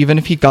that. Even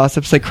if he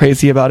gossips like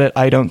crazy about it,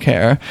 I don't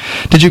care.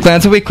 Did you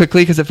glance away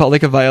quickly because it felt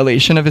like a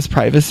violation of his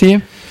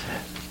privacy?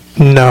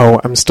 No,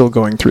 I'm still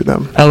going through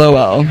them.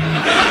 LOL.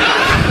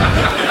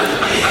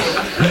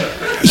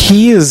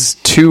 He is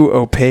too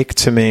opaque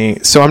to me,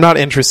 so I'm not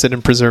interested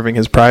in preserving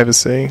his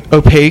privacy.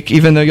 Opaque,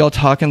 even though y'all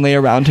talk and lay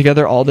around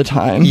together all the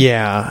time?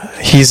 Yeah,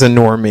 he's a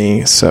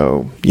normie,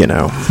 so, you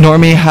know.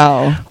 Normie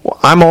how? Well,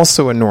 I'm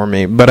also a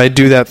normie, but I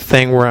do that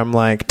thing where I'm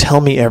like,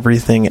 tell me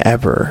everything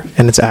ever,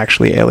 and it's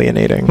actually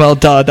alienating. Well,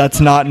 duh, that's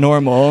not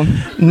normal.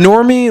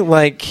 Normie,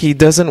 like, he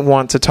doesn't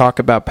want to talk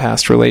about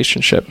past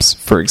relationships,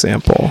 for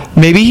example.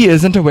 Maybe he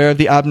isn't aware of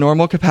the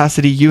abnormal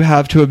capacity you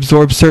have to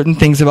absorb certain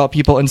things about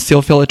people and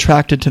still feel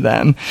attracted to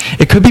them.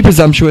 It could be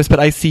presumptuous, but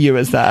I see you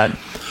as that.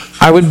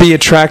 I would be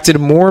attracted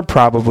more,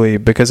 probably,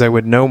 because I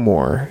would know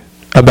more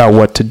about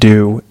what to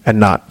do and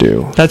not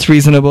do. That's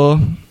reasonable.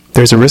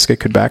 There's a risk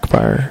it could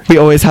backfire. We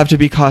always have to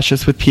be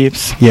cautious with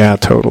peeps. Yeah,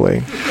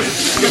 totally.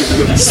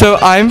 So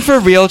I'm for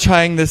real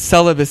trying this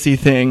celibacy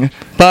thing,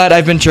 but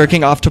I've been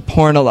jerking off to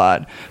porn a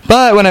lot.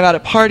 But when I'm out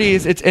at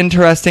parties, it's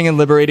interesting and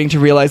liberating to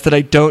realize that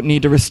I don't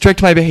need to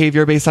restrict my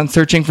behavior based on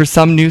searching for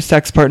some new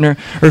sex partner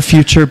or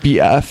future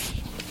BF.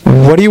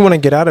 What do you want to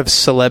get out of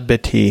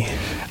celebrity?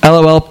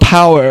 LOL,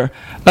 power.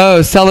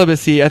 Oh,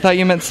 celibacy. I thought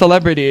you meant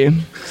celebrity.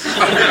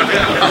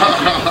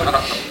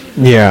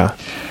 Yeah.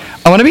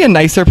 I want to be a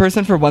nicer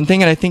person for one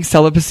thing, and I think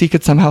celibacy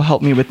could somehow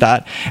help me with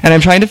that. And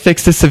I'm trying to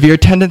fix the severe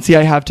tendency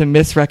I have to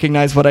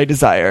misrecognize what I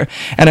desire.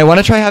 And I want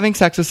to try having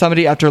sex with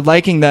somebody after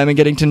liking them and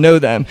getting to know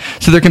them,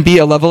 so there can be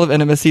a level of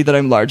intimacy that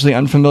I'm largely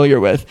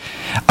unfamiliar with.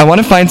 I want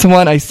to find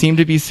someone I seem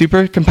to be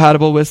super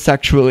compatible with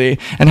sexually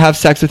and have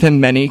sex with him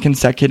many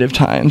consecutive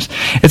times.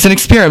 It's an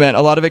experiment.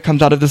 A lot of it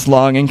comes out of this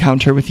long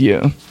encounter with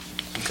you.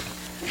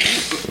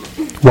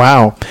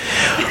 Wow.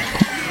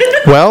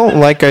 Well,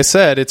 like I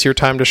said, it's your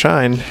time to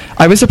shine.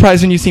 I was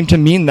surprised when you seemed to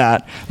mean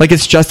that. Like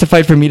it's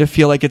justified for me to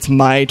feel like it's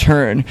my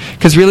turn.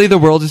 Because really the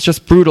world is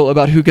just brutal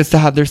about who gets to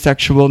have their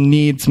sexual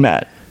needs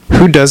met.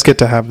 Who does get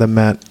to have them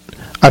met?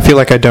 I feel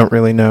like I don't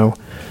really know.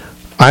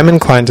 I'm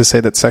inclined to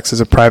say that sex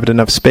is a private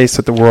enough space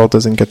that the world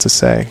doesn't get to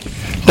say.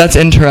 That's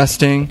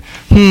interesting.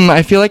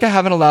 I feel like I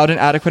haven't allowed an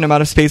adequate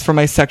amount of space for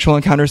my sexual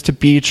encounters to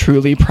be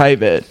truly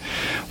private.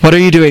 What are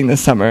you doing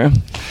this summer?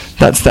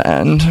 That's the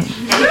end.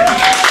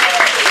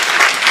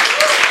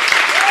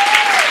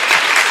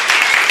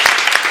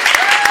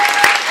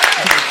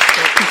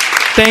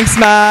 Thanks,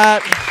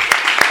 Matt.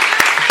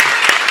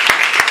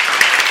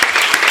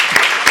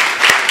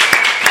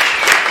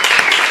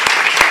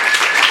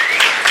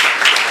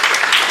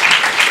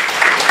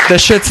 The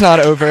shit's not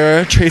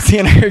over. Tracy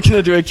and I are going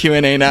to do a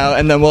Q&A now,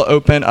 and then we'll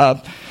open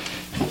up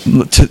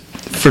to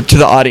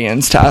the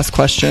audience to ask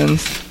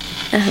questions.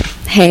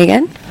 Hey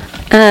again.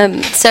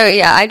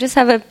 I just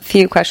have a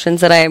few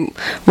questions that I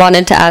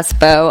wanted to ask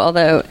Beau,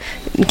 although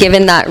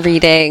given that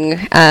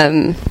reading,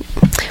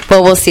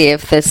 we'll see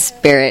if the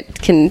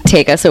spirit can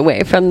take us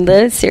away from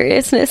the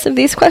seriousness of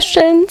these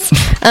questions.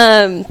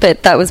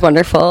 But that was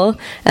wonderful.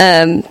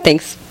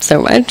 Thanks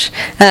so much.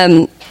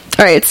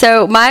 All right,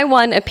 so my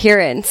one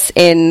appearance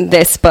in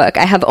this book,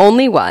 I have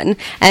only one,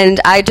 and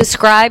I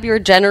describe your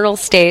general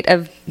state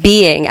of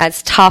being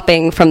as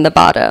topping from the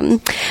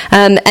bottom.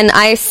 And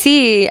I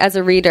see, as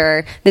a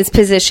reader, this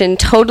position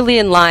totally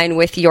in line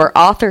with your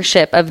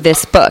authorship of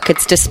this book.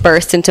 It's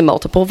dispersed into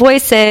multiple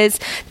voices.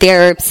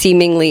 They're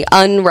seemingly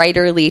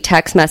unwriterly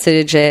text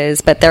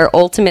messages, but they're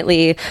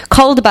ultimately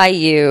culled by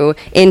you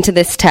into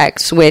this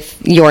text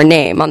with your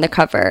name on the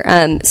cover.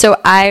 So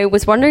I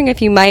was wondering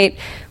if you might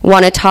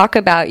want to talk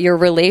about your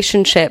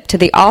relationship to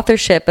the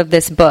authorship of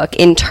this book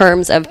in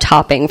terms of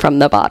topping from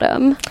the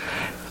bottom.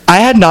 I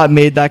had not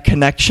made that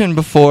connection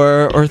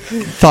before or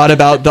thought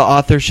about the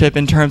authorship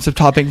in terms of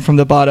topping from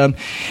the bottom.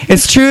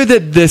 It's true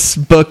that this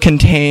book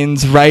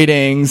contains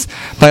writings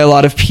by a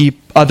lot of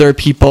other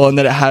people and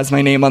that it has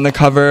my name on the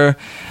cover.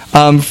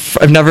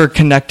 I've never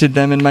connected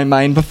them in my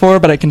mind before,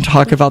 but I can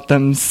talk about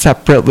them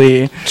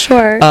separately.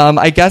 Sure.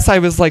 I guess I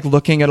was like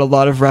looking at a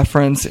lot of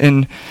reference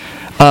in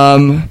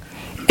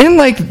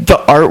like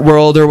the art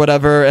world or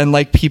whatever, and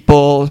like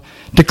people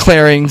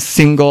declaring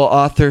single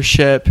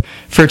authorship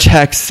for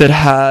texts that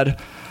had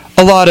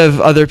a lot of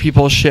other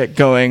people's shit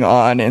going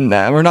on in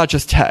them, or not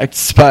just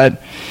texts,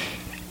 but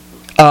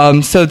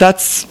so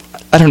that's,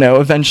 I don't know,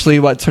 eventually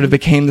what sort of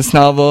became this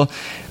novel.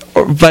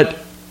 But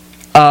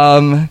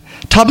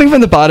topping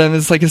from the bottom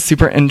is like a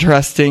super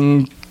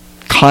interesting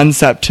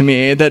concept to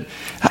me that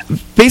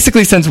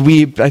basically since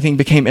we, I think,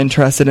 became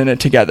interested in it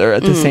together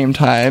at the same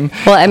time.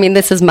 Well, I mean,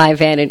 this is my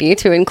vanity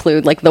to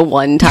include like the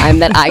one time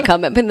that I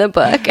come up in the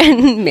book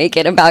and make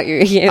it about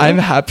you. I'm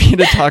happy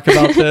to talk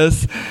about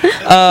this.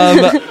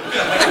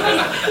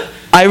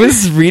 I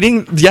was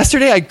reading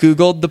yesterday. I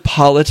Googled the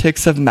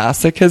politics of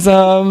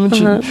masochism,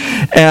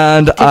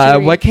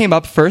 and what came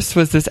up first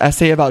was this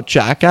essay about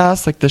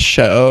Jackass, like the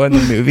show and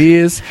the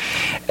movies,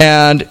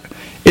 and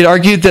it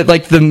argued that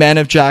like the men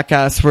of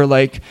Jackass were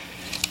like,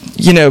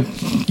 you know,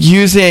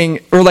 using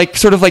or like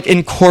sort of like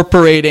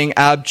incorporating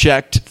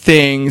abject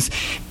things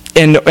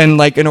in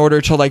order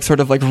to like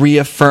sort of like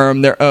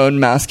reaffirm their own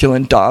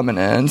masculine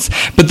dominance.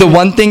 But the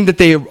one thing that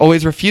they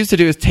always refuse to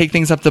do is take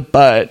things up the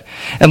butt.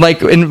 And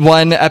like in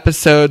one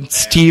episode,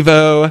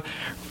 Steve-O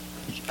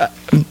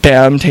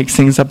Bam takes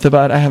things up the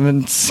butt. I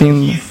haven't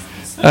seen.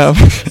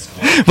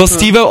 Well,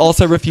 Steve-O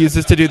also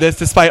refuses to do this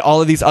despite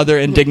all of these other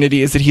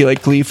indignities that he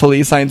like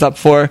gleefully signs up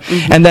for.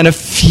 And then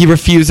if he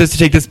refuses to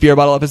take this beer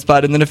bottle up his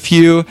butt, and then a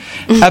few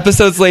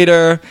episodes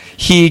later,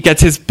 he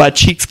gets his butt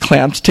cheeks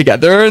clamped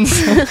together. And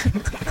so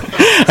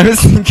I was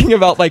thinking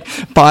about like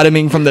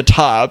bottoming from the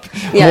top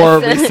more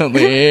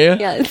recently.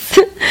 Yes.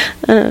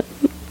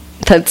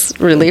 That's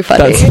really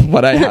funny. That's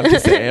what I have to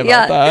say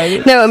about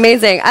that. No,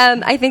 amazing.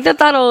 I think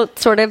that'll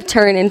sort of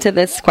turn into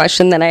this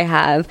question that I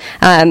have,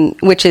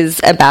 which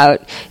is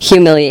about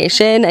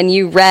humiliation. And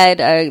you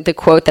read the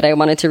quote that I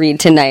wanted to read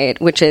tonight,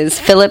 which is,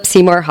 Philip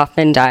Seymour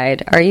Hoffman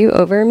died. Are you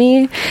over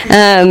me?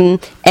 And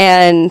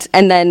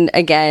then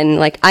again,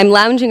 like, I'm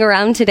lounging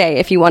around today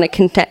if you want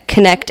to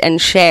connect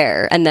and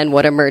share. And then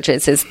what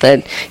emerges is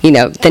the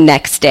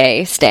next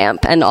day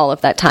stamp, and all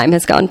of that time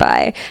has gone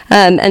by.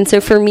 And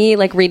so for me,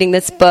 like, reading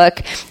this book,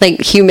 like,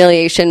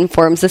 humiliation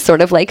forms this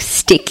sort of like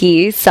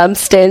sticky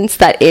substance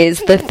that is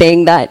the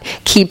thing that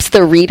keeps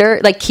the reader,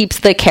 like,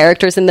 keeps the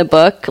characters in the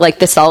book, like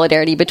the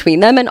solidarity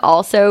between them and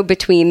also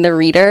between the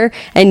reader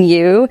and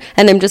you.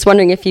 And I'm just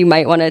wondering if you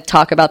might want to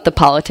talk about the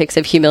politics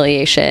of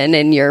humiliation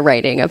in your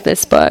writing of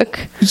this book.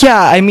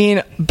 Yeah, I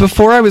mean,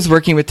 before I was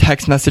working with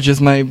text messages,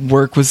 my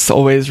work was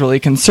always really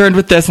concerned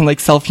with this and like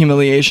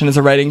self-humiliation as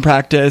a writing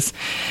practice.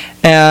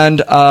 And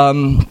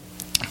let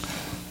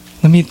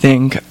me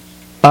think.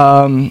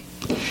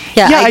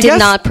 I did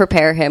not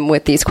prepare him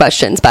with these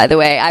questions, by the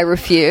way. I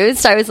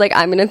refused. I was like,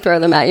 I'm going to throw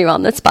them at you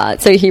on the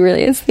spot. So he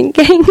really is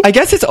thinking. I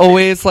guess it's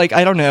always like,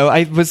 I don't know.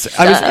 I'm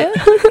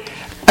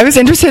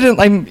interested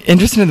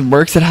in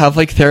works that have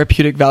like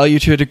therapeutic value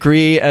to a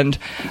degree, and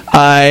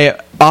I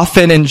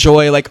often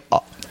enjoy like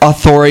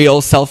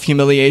authorial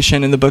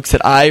self-humiliation in the books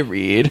that I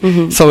read.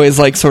 It's always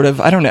like sort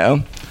of, I don't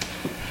know.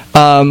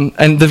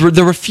 And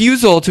the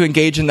refusal to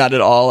engage in that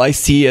at all, I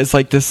see as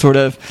like this sort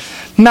of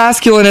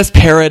masculinist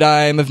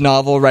paradigm of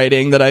novel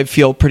writing that I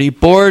feel pretty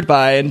bored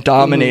by and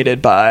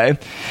dominated by.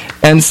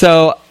 And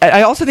so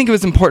I also think it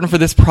was important for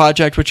this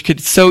project, which could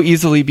so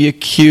easily be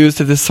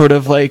accused of this sort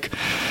of like,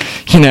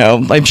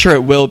 I'm sure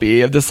it will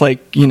be, of this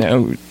like,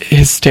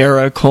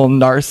 hysterical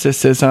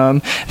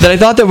narcissism, that I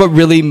thought that what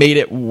really made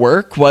it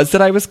work was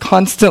that I was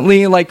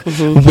constantly like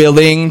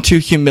willing to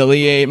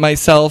humiliate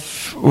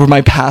myself or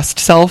my past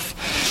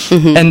self.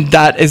 And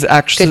that is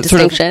actually good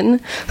distinction.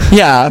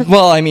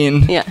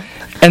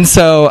 And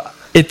so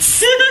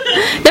it's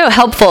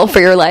helpful for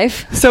your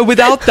life. So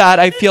without that,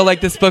 I feel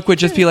like this book would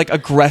just be like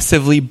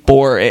aggressively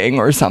boring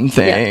or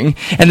something,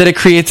 and that it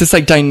creates this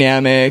like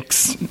dynamic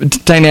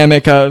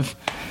of,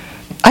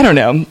 I don't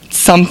know,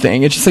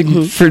 something. It's just like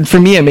for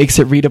me, it makes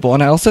it readable,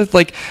 and I also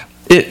like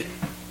it.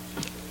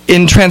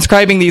 In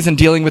transcribing these and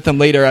dealing with them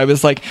later, I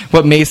was like,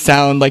 what may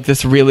sound like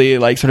this really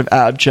like sort of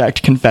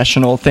abject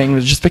confessional thing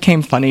just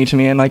became funny to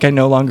me, and like I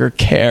no longer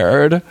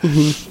cared,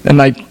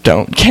 and I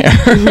don't care.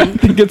 I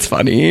think it's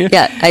funny.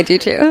 Yeah, I do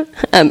too.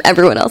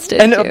 Everyone else did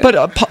too.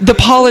 But the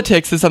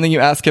politics is something you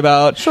ask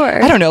about.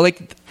 Sure. I don't know,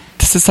 like,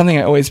 this is something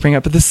I always bring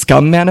up, but the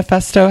Scum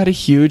Manifesto had a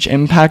huge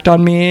impact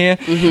on me.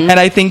 And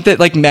I think that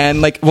like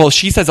men, like, well,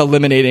 she says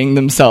eliminating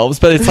themselves,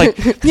 but it's like,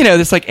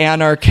 this like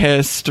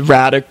anarchist,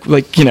 radical,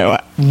 like,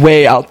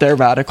 way out there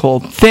radical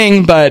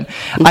thing. But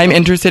I'm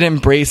interested in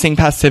embracing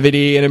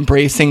passivity and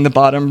embracing the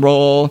bottom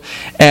role.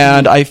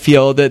 And I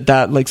feel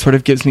that like sort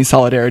of gives me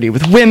solidarity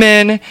with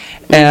women.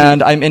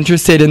 And I'm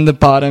interested in the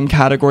bottom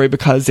category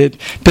because it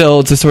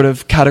builds a sort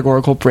of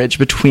categorical bridge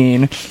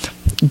between,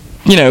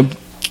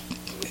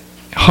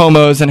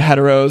 homos and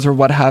heteros or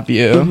what have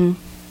you.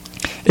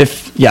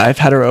 If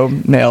hetero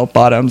male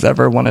bottoms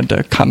ever wanted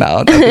to come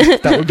out,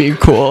 that would be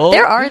cool.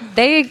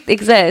 They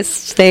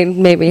exist. They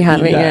may be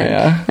having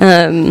it.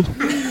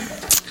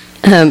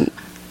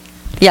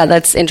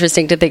 That's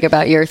interesting to think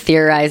about. You're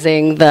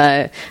theorizing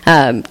the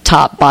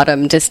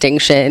top-bottom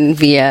distinction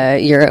via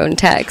your own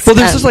text. Well,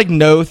 there's just like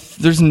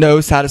there's no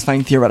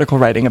satisfying theoretical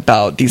writing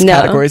about these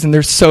categories, and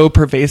they're so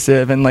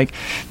pervasive in like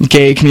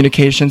gay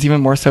communications,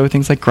 even more so with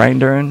things like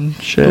Grindr and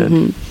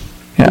shit.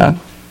 Yeah.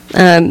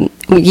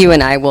 You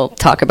and I will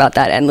talk about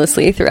that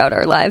endlessly throughout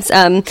our lives.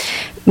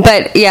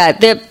 But yeah,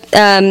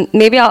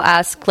 maybe I'll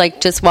ask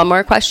like just one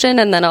more question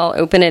and then I'll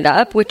open it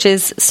up, which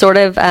is sort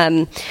of,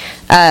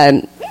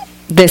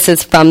 this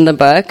is from the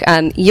book.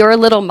 You're a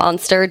little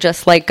monster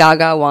just like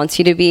Gaga wants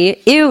you to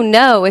be. Ew,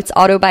 no, it's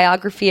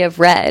autobiography of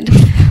Red.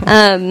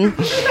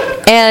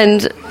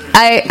 And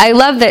I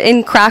love that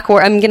in Crack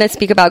War, I'm going to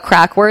speak about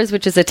Crack Wars,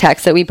 which is a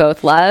text that we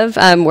both love,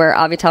 where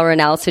Avital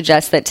Ronald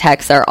suggests that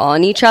texts are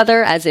on each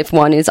other as if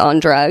one is on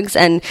drugs.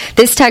 And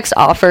this text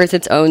offers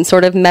its own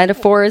sort of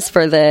metaphors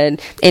for the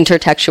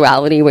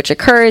intertextuality which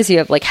occurs. You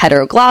have like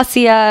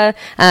heteroglossia,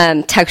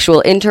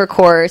 textual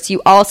intercourse.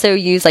 You also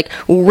use like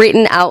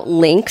written out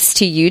links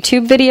to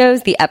YouTube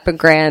videos, the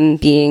epigram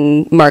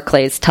being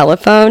Marclay's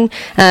telephone.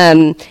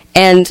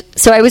 And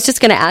so I was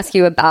just going to ask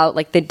you about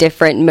like the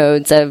different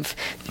modes of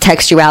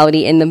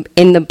textuality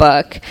in the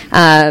book,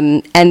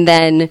 and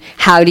then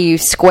how do you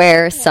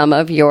square some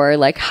of your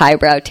like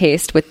highbrow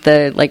taste with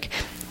the like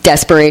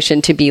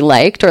desperation to be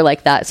liked, or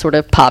like that sort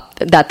of pop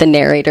that the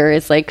narrator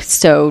is like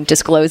so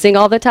disclosing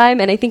all the time.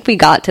 And I think we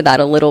got to that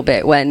a little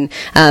bit when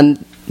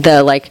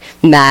the like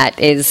Matt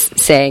is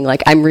saying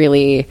like, I'm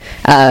really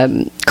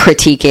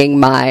critiquing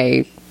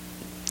my,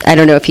 I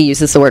don't know if he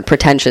uses the word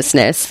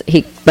pretentiousness.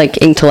 He like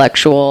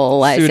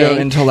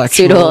intellectualizing,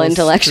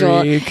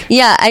 pseudo-intellectual.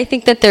 Yeah, I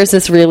think that there's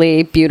this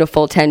really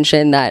beautiful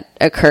tension that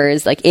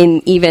occurs, like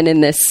even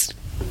in this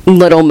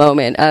little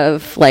moment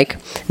of like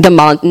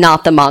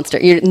not the monster.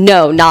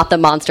 Not the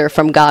monster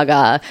from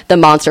Gaga, the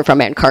monster from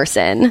Anne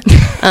Carson.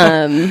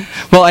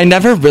 Well, I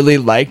never really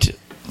liked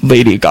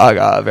Lady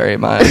Gaga very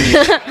much.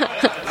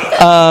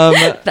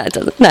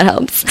 That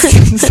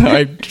helps. So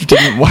I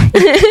didn't want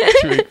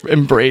to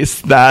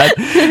embrace that.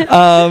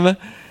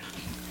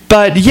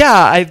 But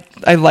yeah,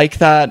 I like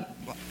that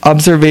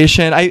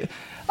observation. I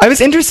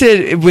was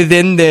interested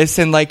within this,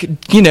 and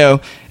like, you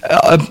know,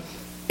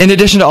 in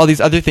addition to all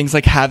these other things,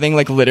 like having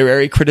like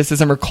literary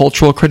criticism or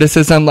cultural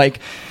criticism, like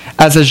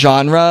as a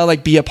genre,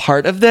 like be a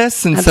part of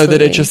this, and Absolutely. so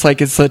that it just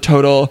like it's a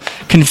total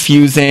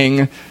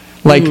confusing,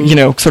 like, you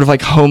know, sort of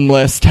like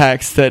homeless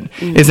text that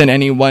isn't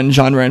any one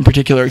genre in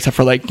particular, except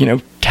for like, you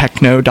know,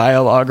 techno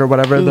dialogue or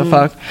whatever the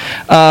fuck.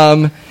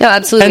 No,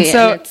 absolutely. And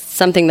so, and it's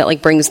something that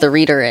like brings the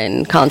reader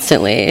in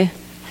constantly.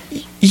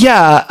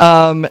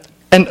 Yeah.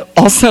 And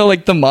also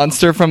like the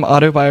monster from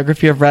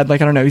Autobiography of Red,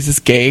 like, I don't know, he's this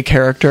gay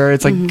character.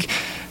 It's like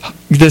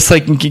this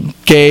like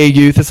gay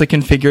youth is like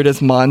configured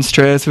as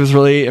monstrous. It was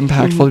really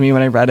impactful to me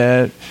when I read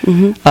it.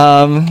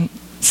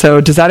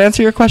 So does that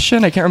answer your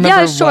question? I can't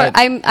remember. Yeah, sure.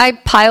 I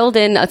piled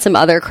in some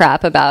other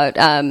crap about,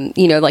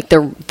 you know, like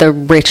the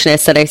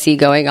richness that I see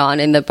going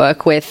on in the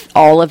book with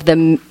all of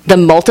the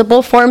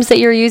multiple forms that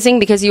you're using,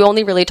 because you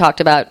only really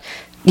talked about,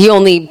 you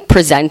only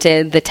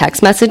presented the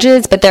text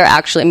messages, but there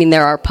actually, I mean,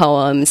 there are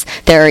poems,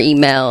 there are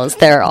emails,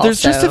 there are also... There's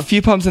just a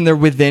few poems and they're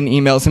within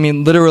emails. I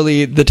mean,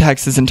 literally the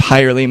text is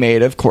entirely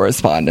made of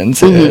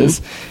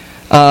correspondences.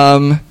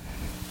 And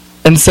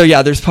so,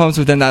 yeah, there's poems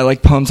within that,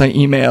 like poems I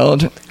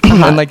emailed,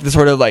 and like the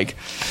sort of like,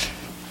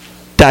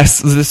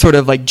 that's the sort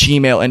of like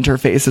Gmail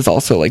interface is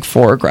also like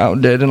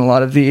foregrounded in a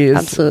lot of these.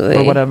 Absolutely.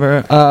 Or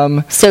whatever.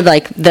 So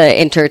like the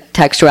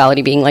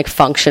intertextuality being like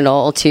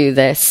functional to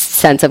this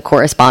sense of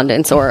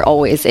correspondence, or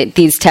always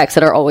these texts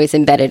that are always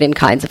embedded in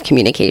kinds of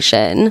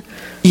communication.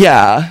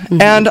 Yeah.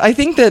 And I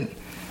think that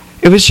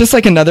it was just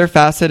like another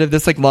facet of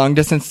this like long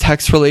distance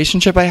text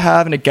relationship I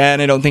have. And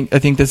again, I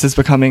think this is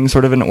becoming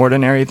sort of an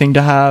ordinary thing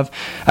to have.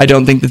 I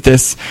don't think that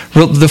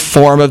the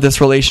form of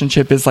this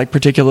relationship is like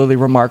particularly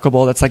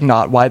remarkable. That's like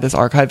not why this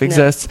archive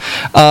exists.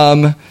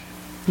 I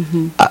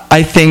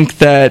think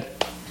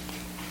that,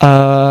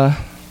 yeah,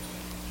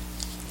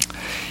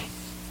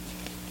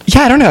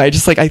 I don't know. I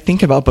just like, I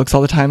think about books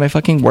all the time. I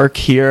fucking work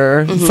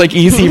here. It's like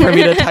easy for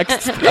me to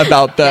text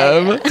about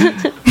them.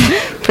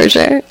 For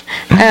sure.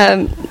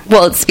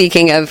 Well,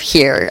 speaking of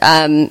here,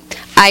 I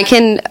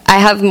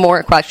have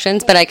more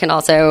questions, but I can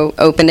also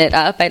open it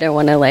up. I don't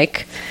want to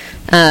like,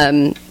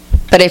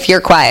 but if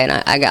you're quiet,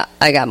 I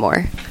got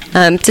more.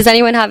 Does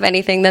anyone have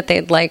anything that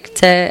they'd like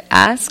to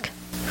ask?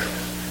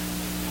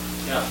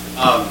 Yeah.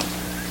 I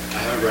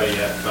haven't read it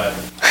yet, but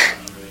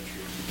I'm really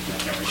intrigued. I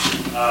can't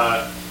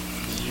wait.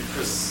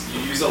 You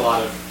use a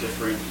lot of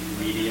different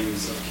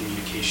mediums of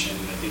communication.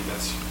 I think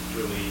that's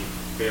really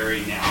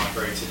very now,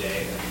 very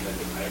today.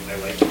 I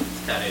like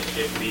that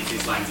it leads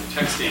these lines of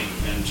texting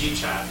and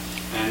GChat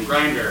and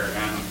Grindr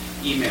and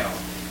email.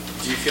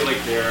 Do you feel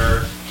like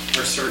there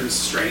are certain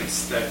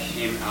strengths that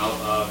came out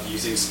of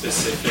using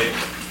specific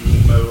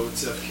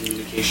modes of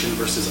communication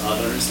versus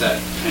others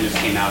that kind of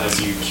came out as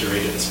you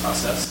curated this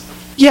process?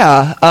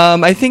 Yeah,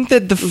 I think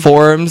that the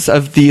forms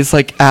of these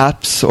like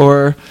apps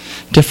or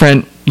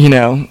different, you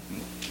know,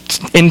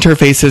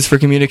 interfaces for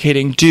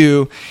communicating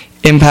do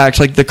impact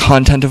like the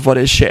content of what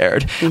is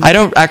shared. I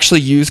don't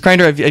actually use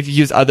Grindr. I've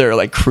used other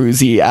like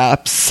cruisy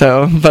apps.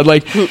 So, but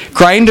like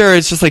Grindr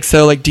is just like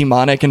so like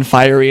demonic and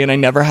fiery, and I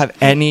never have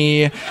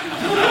any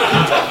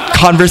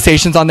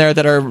conversations on there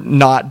that are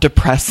not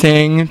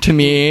depressing to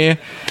me.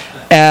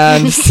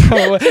 And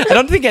so I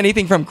don't think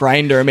anything from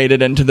Grindr made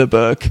it into the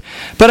book.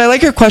 But I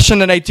like your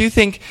question, and I do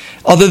think,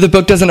 although the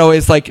book doesn't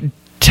always like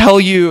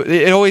tell you,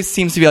 it always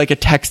seems to be like a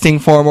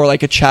texting form or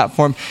like a chat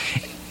form.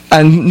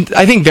 And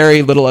I think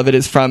very little of it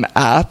is from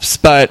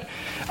apps, but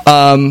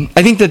I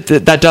think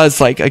that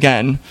does, like,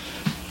 again,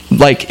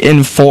 like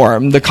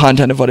inform the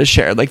content of what is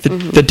shared, like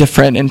the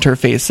different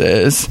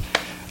interfaces.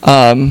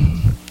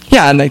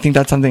 Yeah, and I think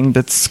that's something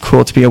that's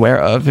cool to be aware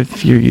of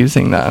if you're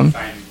using them.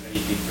 Find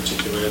anything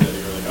particular that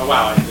you're like, oh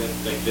wow,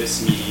 like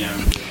this medium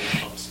really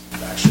helps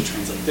actually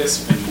translate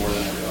this in more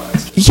than I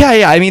realized.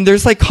 Yeah. I mean,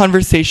 there's like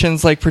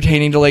conversations like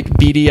pertaining to like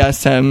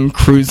BDSM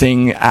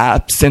cruising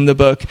apps in the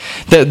book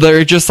that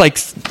they're just like,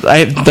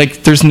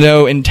 there's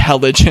no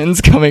intelligence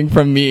coming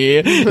from me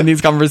in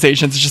these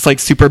conversations. It's just like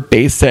super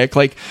basic,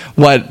 like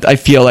what I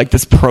feel like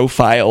this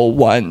profile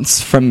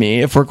wants from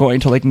me if we're going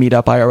to like meet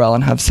up IRL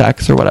and have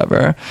sex or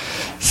whatever.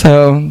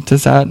 So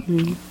does that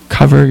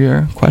cover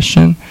your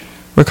question,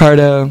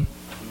 Ricardo?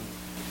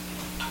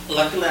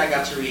 Luckily, I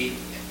got to read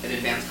an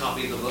advanced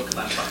copy of the book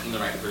because I'm fucking the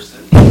right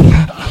person.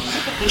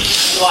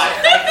 So I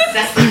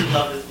obsessively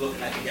love this book,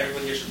 and I think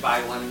everyone here should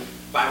buy one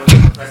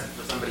as a present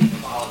for somebody for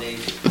the holidays.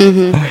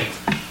 Mm-hmm. Great.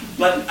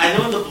 But I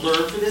know in the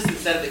blurb for this, it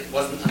said it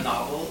wasn't a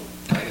novel.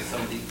 I guess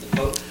some of these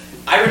quote.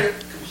 I read it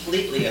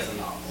completely as a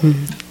novel,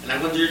 and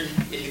I wondered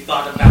if you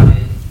thought about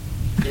it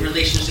in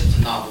relationship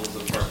to novels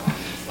of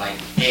correspondence, like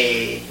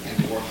A and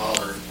Warhol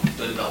or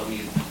Dodie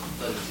Bellamy's.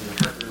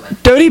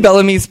 Dodie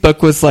Bellamy's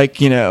book was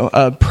like,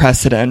 a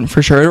precedent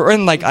for sure, or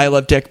in like I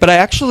Love Dick. But I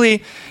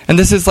actually, and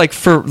this is like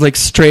for like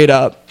straight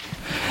up,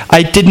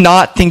 I did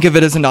not think of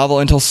it as a novel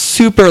until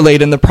super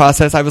late in the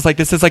process. I was like,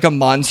 this is like a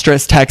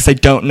monstrous text. I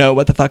don't know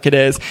what the fuck it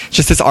is. It's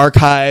just this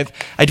archive.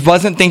 I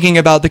wasn't thinking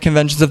about the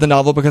conventions of the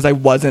novel because I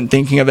wasn't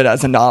thinking of it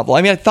as a novel.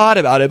 I mean, I thought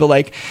about it, but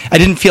like, I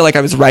didn't feel like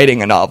I was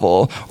writing a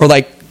novel or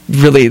like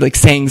really like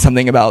saying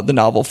something about the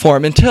novel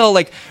form until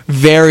like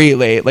very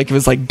late, like it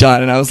was like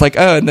done. And I was like,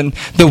 oh, and then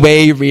the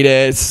way you read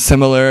it is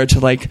similar to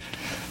like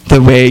the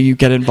way you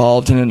get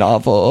involved in a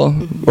novel.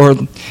 Or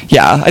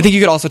yeah, I think you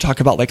could also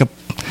talk about like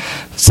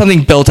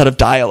something built out of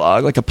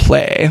dialogue, like a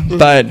play,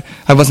 but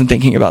I wasn't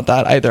thinking about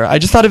that either. I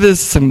just thought of it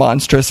as a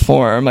monstrous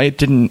form. I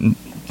didn't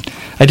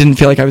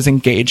feel like I was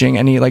engaging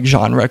any like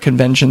genre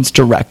conventions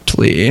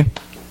directly.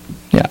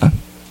 Yeah.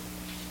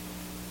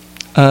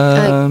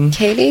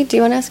 Katie, do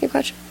you want to ask a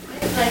question?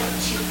 Like 2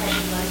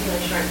 questions, one's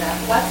really short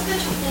though. What's the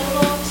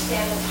total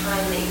span of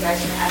time that you guys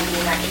are having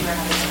this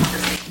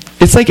conversation?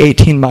 It's like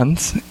 18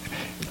 months.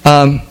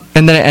 And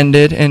then it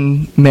ended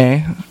in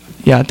May.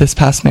 Yeah, this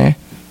past May.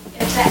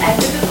 At the end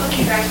of the book,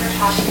 you guys were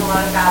talking a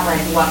lot about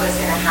like what was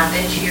going to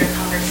happen to your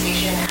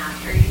conversation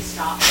after you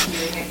stopped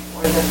doing it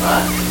for the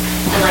book.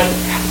 And like,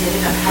 how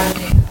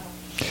did it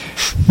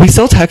go? We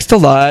still text a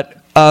lot.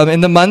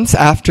 In the months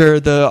after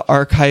the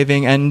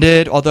archiving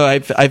ended, although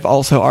I've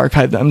also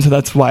archived them, so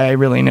that's why I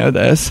really know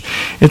this.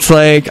 It's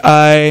like we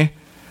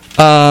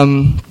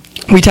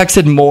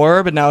texted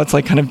more, but now it's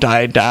like kind of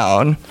died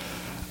down.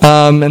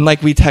 And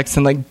like we text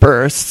in like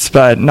bursts,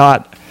 but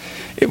not.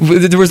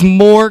 There was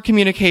more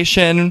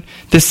communication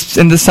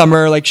in the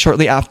summer, like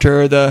shortly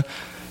after the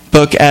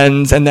book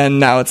ends, and then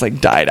now it's like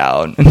died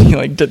out, and he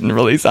like didn't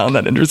really sound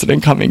that interested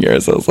in coming here,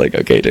 so I was like,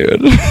 okay,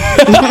 dude.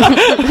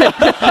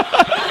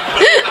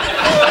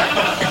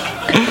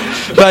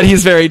 But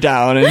he's very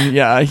down, and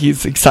yeah,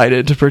 he's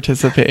excited to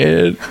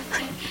participate.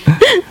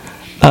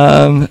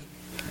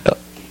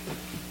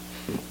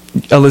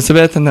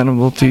 Elizabeth, and then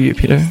we'll do you,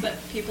 Peter. That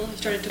people have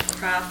started to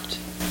craft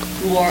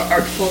more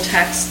artful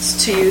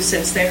texts to you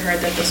since they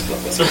heard that this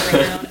book was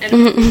coming out, and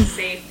it's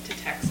safe to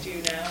text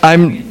you now.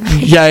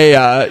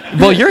 Yeah.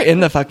 Well, you're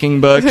in the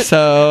fucking book,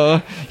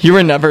 so you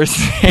were never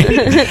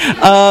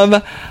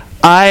safe.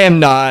 I am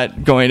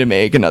not going to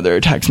make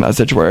another text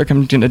message work.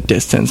 I'm going to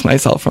distance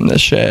myself from this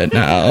shit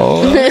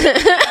now.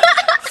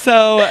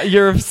 So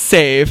you're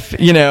safe.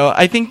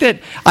 I think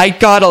that I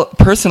got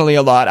personally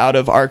a lot out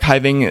of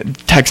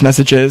archiving text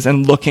messages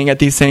and looking at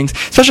these things,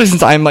 especially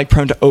since I'm like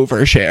prone to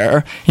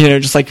overshare,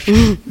 just like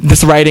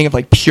this writing of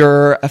like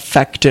pure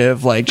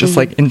effective, like just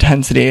like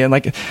intensity. And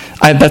like,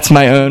 that's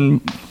my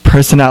own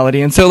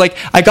personality. And so like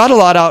I got a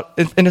lot out,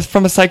 and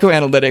from a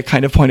psychoanalytic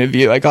kind of point of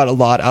view, I got a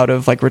lot out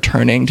of like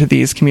returning to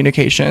these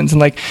communications and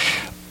like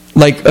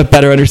a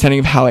better understanding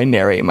of how I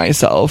narrate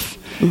myself.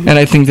 And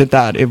I think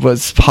that it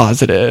was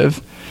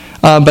positive.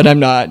 But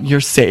you're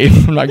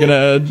safe. I'm not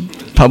gonna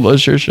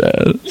publish your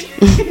shit.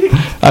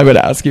 I would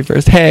ask you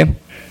first. Hey.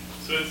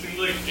 So it seems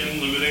like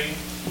in limiting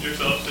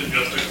yourself to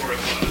just the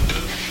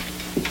correspondences,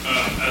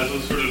 as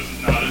was sort of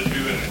nodded to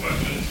in the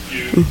questions,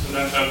 you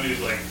sometimes have these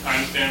like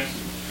timestamps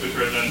which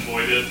are then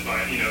voided by,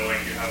 like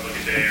you have like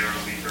a day or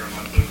a week or a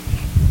month of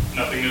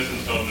nothingness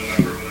until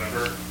November,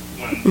 whatever,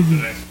 when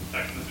the next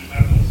text message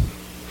happens.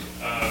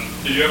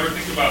 Did you ever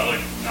think about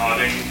like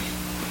nodding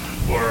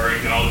or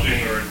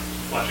acknowledging or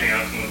fleshing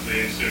out some of the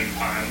ensuing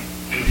time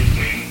in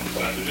between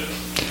messages?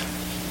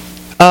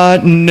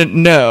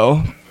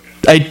 No.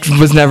 I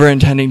was never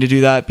intending to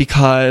do that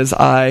because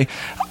I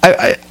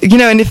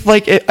and if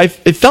like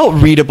it felt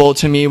readable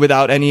to me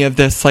without any of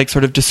this like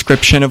sort of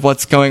description of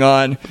what's going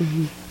on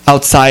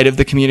outside of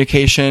the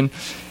communication.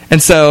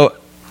 And so,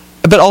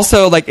 but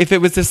also like if it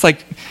was this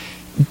like,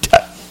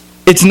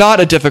 it's not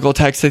a difficult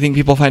text. I think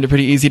people find it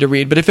pretty easy to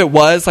read, but if it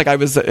was like, I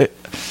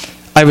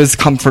was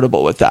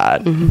comfortable with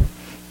that.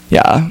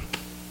 Yeah.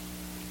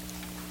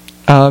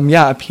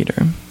 Yeah, Peter.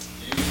 Do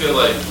you feel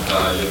like you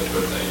have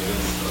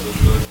protagonists of this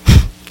book?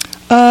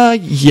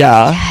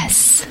 Yeah.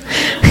 Yes.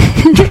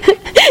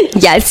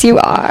 Yes, you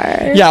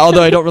are. Yeah,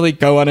 although I don't really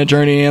go on a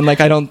journey, and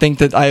like I don't think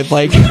that I've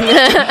like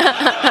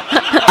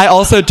I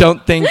also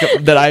don't think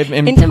that I've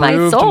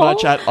improved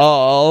much at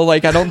all.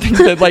 Like I don't think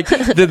that like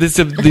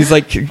these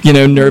like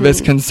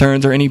nervous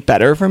concerns are any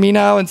better for me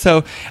now. And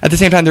so at the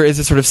same time there is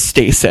a sort of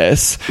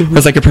stasis where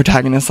it's like a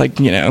protagonist like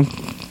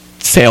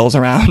sails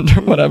around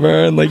or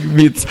whatever and like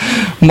meets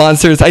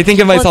monsters. I think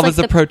of myself as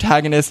the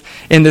protagonist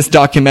in this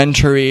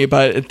documentary,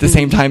 but at the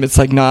same time it's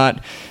like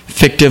not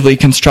fictively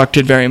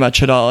constructed very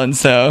much at all. And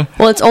so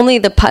it's only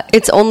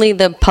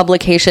the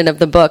publication of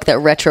the book that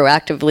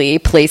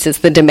retroactively places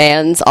the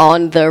demands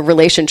on the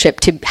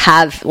relationship to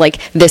have like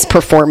this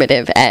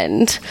performative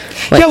end.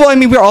 Like,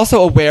 we're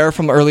also aware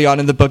from early on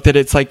in the book that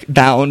it's like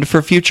bound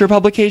for future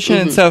publication,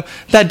 and so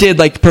that did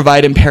like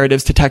provide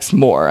imperatives to text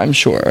more, I'm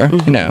sure,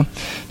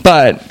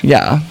 but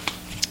yeah.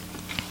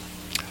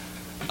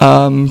 Talk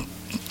a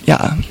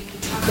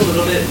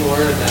little bit more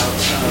about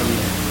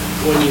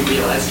when you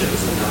realized it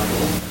was a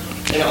novel,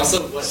 and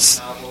also what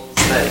novels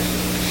that you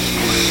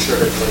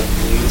sort of like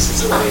use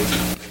as a way.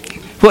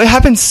 Well, it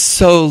happened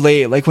so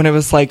late, like when it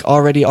was like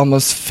already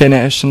almost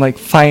finished and like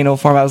final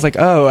form. I was like,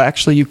 oh,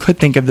 actually, you could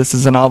think of this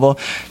as a novel.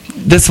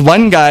 This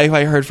one guy who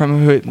I heard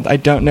from, who I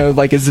don't know,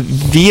 like is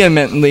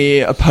vehemently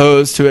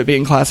opposed to it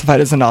being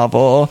classified as a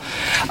novel.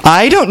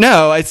 I don't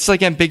know. It's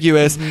like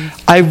ambiguous.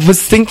 I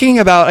was thinking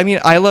about,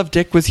 I Love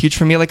Dick was huge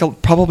for me, like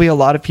probably a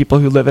lot of people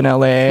who live in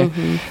LA.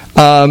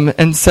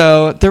 And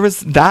so there was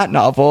that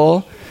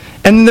novel.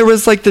 And there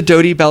was like the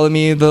Dodie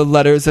Bellamy, the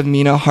letters of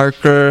Mina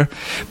Harker,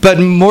 but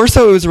more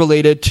so it was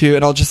related to,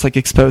 and I'll just like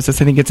expose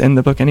this, I think it's in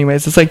the book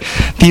anyways, it's like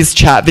these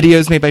chat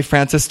videos made by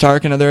Frances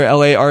Stark, another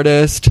LA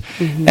artist,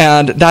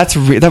 and that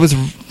was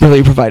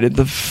really provided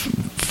the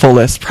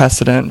fullest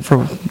precedent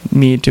for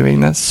me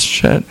doing this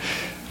shit.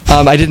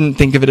 I didn't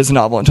think of it as a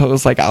novel until it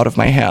was like out of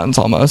my hands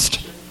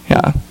almost.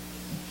 Yeah.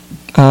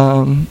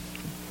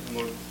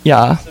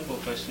 Simple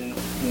question.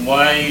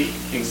 Why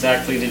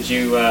exactly did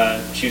you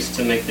choose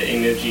to make the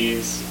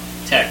emojis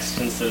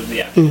text instead of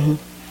the actual image?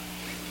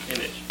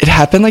 It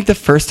happened like the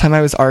first time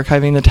I was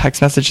archiving the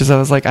text messages. I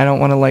was like, I don't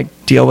want to like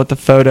deal with the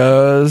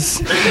photos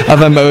of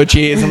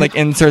emojis and like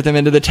insert them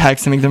into the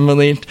text and make them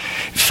really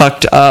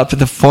fucked up.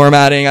 The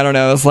formatting, I don't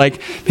know. I was like,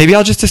 maybe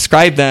I'll just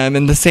describe them,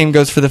 and the same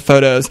goes for the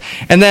photos.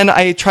 And then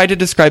I tried to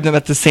describe them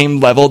at the same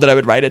level that I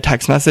would write a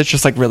text message,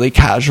 just like really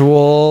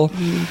casual,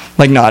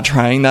 like not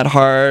trying that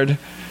hard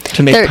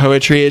to make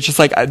poetry. It's just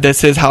like,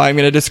 this is how I'm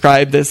going to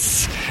describe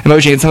this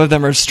emoji, and some of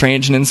them are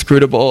strange and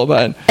inscrutable,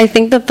 but I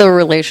think that the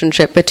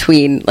relationship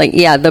between like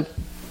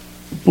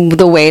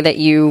the way that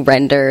you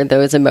render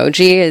those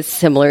emoji is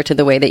similar to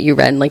the way that you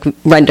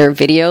render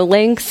video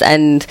links,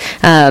 and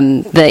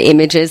the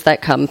images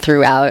that come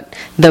throughout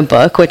the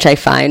book, which I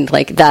find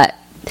like that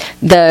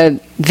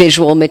the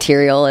visual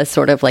material is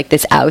sort of like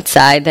this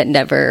outside that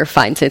never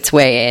finds its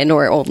way in,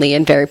 or only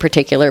in very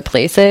particular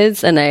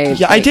places. And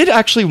I did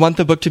actually want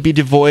the book to be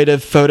devoid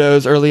of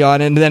photos early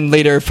on, and then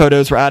later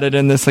photos were added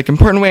in this like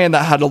important way, and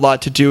that had a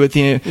lot to do with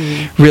the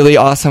really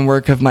awesome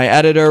work of my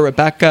editor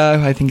Rebecca,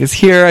 who I think is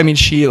here.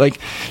 She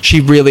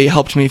really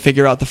helped me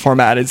figure out the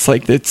format. I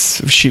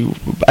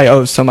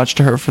owe so much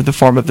to her for the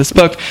form of this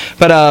book,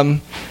 but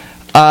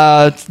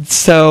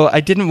so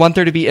I didn't want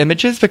there to be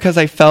images because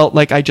I felt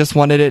like I just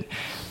wanted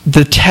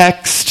the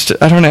text,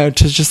 I don't know,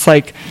 to just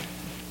like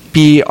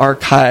be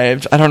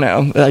archived. I don't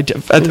know.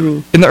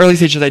 In the early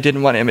stages, I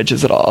didn't want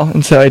images at all.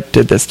 And so I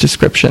did this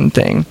description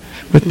thing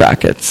with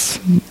brackets.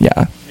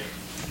 Yeah.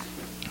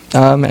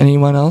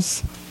 Anyone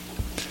else?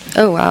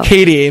 Oh, wow.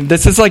 Katie,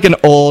 this is like an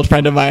old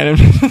friend of mine,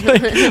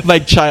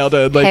 like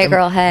childhood. Like, hey,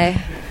 girl,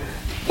 hey.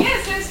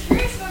 Yeah, so I was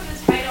curious about the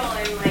title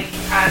and like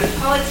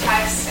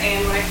politics,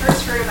 and when I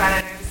first heard about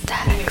it, I was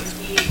thinking it would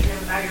be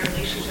about your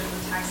relationship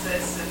with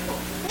Texas and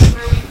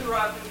where we grew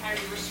up and kind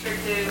of the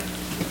restrictive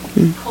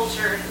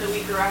culture that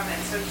we grew up in.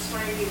 So I'm just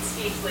wondering if you could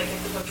speak, like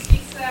if the book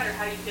speaks to that, or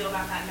how do you feel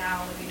about that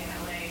now living in LA?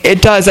 It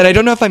does, and I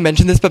don't know if I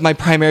mentioned this, but my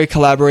primary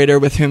collaborator,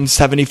 with whom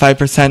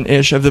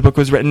 75%-ish of the book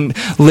was written,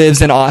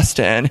 lives in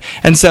Austin.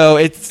 And so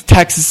it's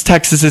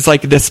Texas is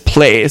like this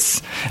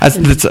place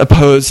that's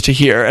opposed to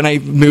here, and I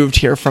moved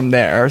here from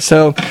there.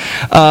 So,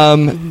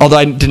 although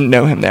I didn't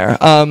know him there.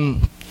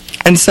 I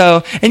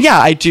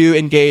do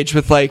engage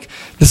with like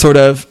the sort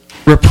of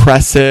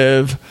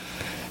repressive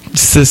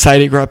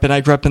society I grew up in.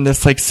 I grew up in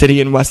this like city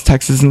in West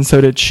Texas, and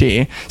so did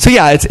she. So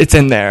yeah, it's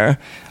in there.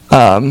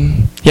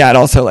 And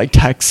also like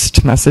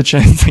text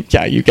messages. Like,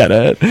 yeah, you get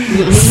it.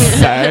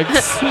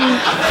 Sex.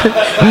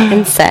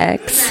 And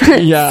sex.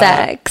 Yeah.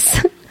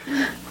 Sex.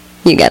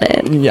 You get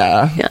it.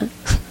 Yeah. Yeah.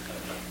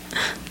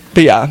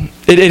 But yeah,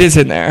 it is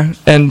in there.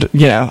 And,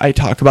 you know, I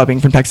talk about being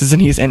from Texas,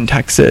 and he's in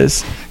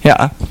Texas.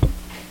 Yeah.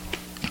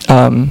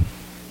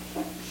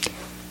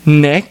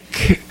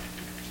 Nick?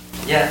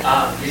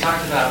 Yeah, you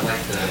talked about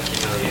like the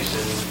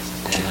humiliation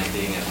and like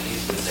being at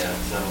peace with death.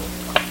 So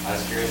I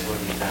was curious what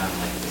you found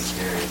like the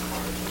scariest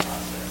part of the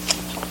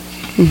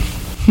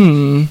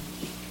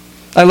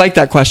process. I like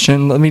that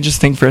question. Let me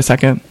just think for a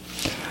second.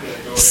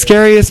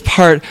 Scariest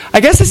part.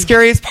 I guess the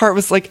scariest part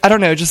was like, I don't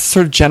know, just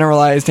sort of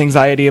generalized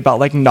anxiety about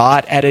like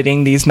not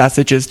editing these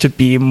messages to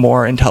be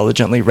more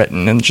intelligently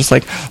written and just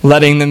like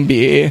letting them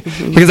be.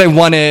 Because I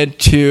wanted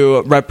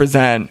to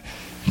represent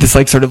this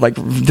like sort of like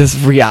this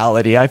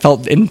reality. I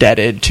felt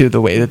indebted to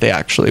the way that they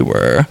actually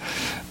were.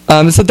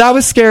 So that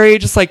was scary,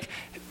 just like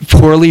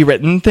poorly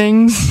written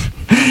things.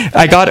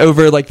 I got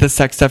over like the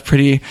sex stuff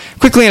pretty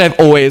quickly, and I've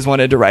always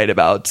wanted to write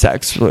about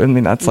sex. I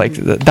mean, that's like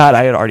that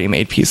I had already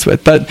made peace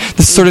with, but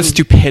the sort of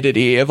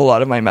stupidity of a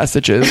lot of my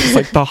messages is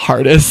like the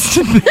hardest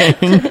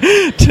thing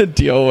to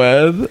deal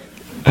with.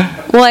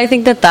 Well, I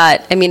think that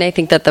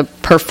the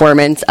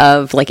performance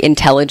of like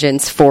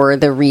intelligence for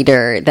the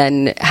reader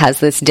then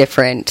has this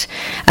different,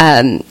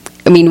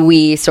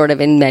 we sort of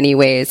in many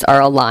ways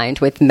are aligned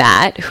with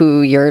Matt,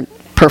 who you're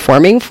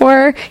performing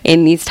for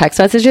in these text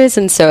messages.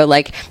 And so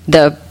like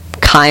the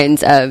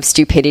kinds of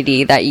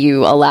stupidity that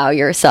you allow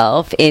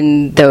yourself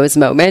in those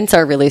moments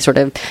are really sort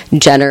of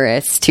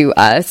generous to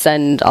us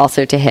and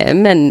also to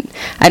him. And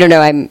I don't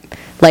know, I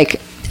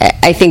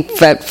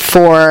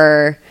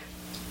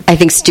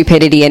think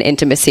stupidity and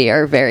intimacy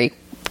are very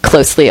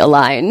closely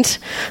aligned.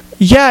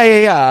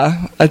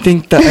 Yeah. I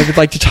think that I would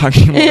like to talk to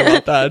you more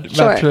about that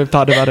Sure. after I've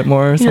thought about it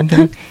more or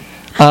something.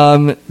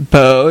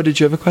 Beau, did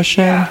you have a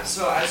question? Yeah,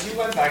 so as you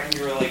went back and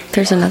you were like...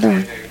 There's another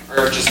one.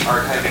 Or just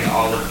archiving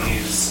all of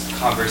these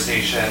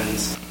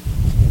conversations,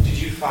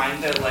 did you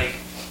find that like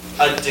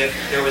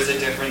there was a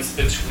difference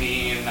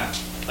between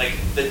like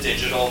the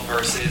digital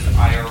versus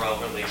IRL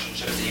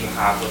relationships that you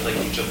have with like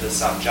each of the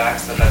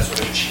subjects, that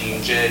sort of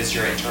changes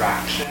your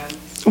interaction?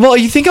 Well,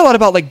 you think a lot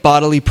about like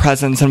bodily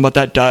presence and what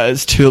that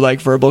does to like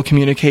verbal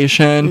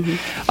communication.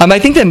 Mm-hmm. I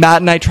think that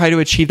Matt and I try to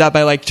achieve that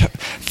by like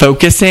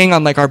focusing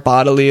on like our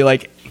bodily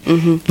like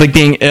like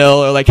being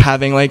ill or like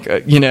having like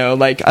I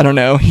don't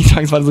know, he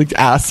talks about like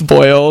ass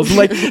boils,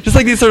 like just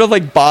like these sort of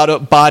like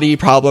body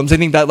problems. I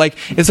think that like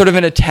is sort of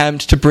an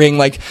attempt to bring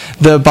like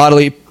the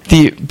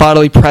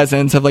bodily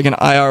presence of like an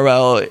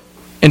IRL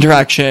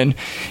interaction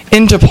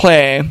into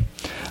play.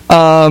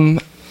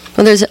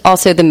 Well, there's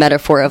also the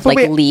metaphor of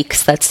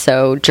leaks that's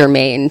so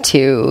germane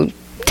to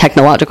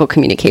technological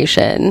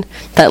communication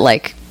that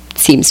like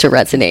seems to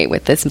resonate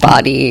with this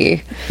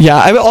body. Yeah,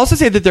 I would also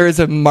say that there is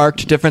a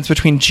marked difference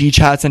between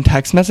G-chats and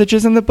text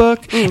messages in the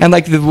book, and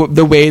like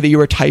the way that you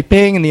were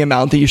typing and the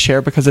amount that you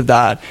share because of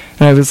that.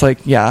 And I was like,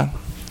 yeah,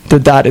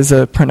 that is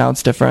a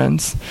pronounced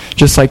difference,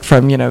 just like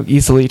from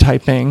easily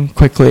typing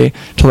quickly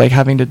to like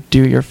having to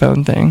do your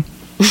phone thing.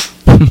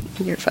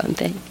 Your phone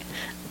thing.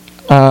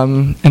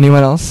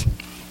 Anyone else?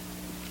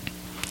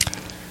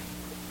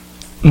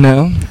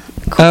 No?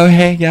 Cool. Oh,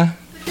 hey, yeah.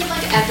 Did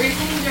like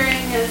everything during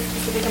a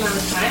specific amount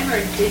of time, or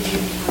did you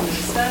remove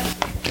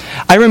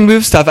stuff? I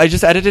removed stuff. I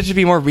just edited it to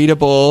be more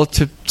readable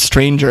to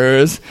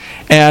strangers,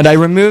 and I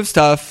removed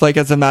stuff like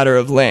as a matter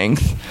of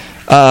length.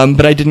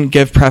 But I didn't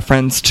give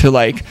preference to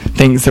like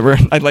things that were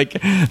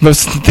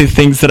most of the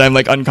things that I'm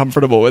like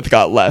uncomfortable with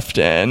got left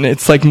in.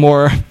 It's like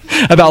more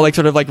about like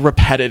sort of like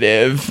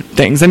repetitive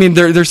things. I mean,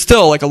 there's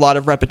still like a lot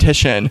of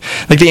repetition,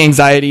 like the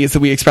anxieties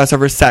that we express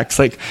over sex,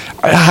 like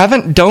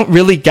don't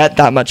really get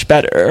that much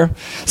better.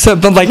 So,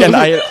 but like, and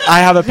I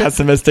have a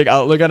pessimistic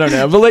outlook. I don't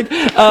know, but like,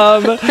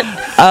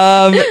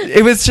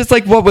 it was just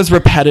like what was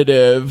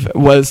repetitive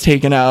was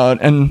taken out,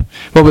 and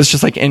what was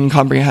just like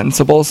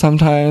incomprehensible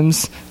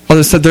sometimes.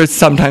 Well, there's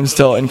sometimes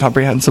still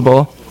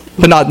incomprehensible,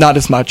 but not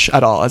as much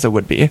at all as it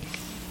would be.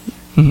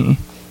 Well,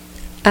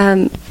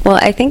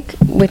 I think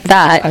with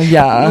that,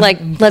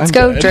 let's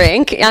go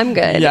drink. I'm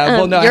good. Yeah,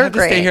 well, no, you're I have to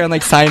great. stay here and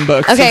like sign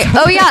books. Okay.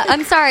 Oh yeah,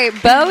 I'm sorry.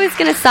 Beau is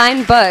gonna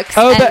sign books.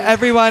 Oh, but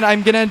everyone,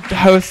 I'm gonna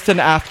host an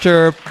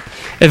after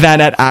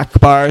event at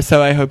Akbar,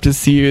 so I hope to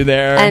see you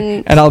there,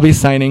 and I'll be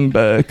signing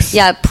books.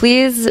 Yeah,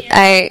 please.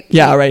 Right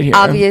here.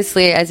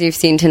 Obviously, as you've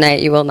seen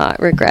tonight, you will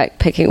not regret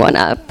picking one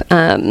up.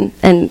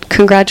 And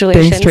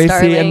congratulations, thanks, Tracy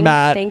darling. and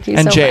Matt Thank you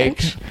and so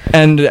Jake much.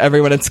 and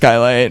everyone at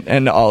Skylight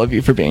and all of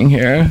you for being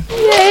here.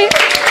 Yay.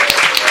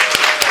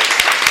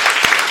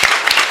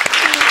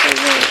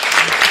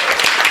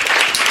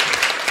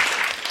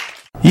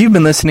 You've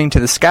been listening to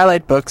the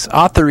Skylight Books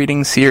author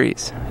reading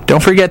series.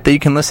 Don't forget that you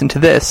can listen to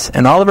this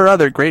and all of our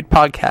other great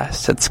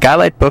podcasts at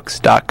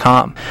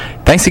skylightbooks.com.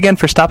 Thanks again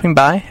for stopping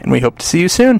by, and we hope to see you soon.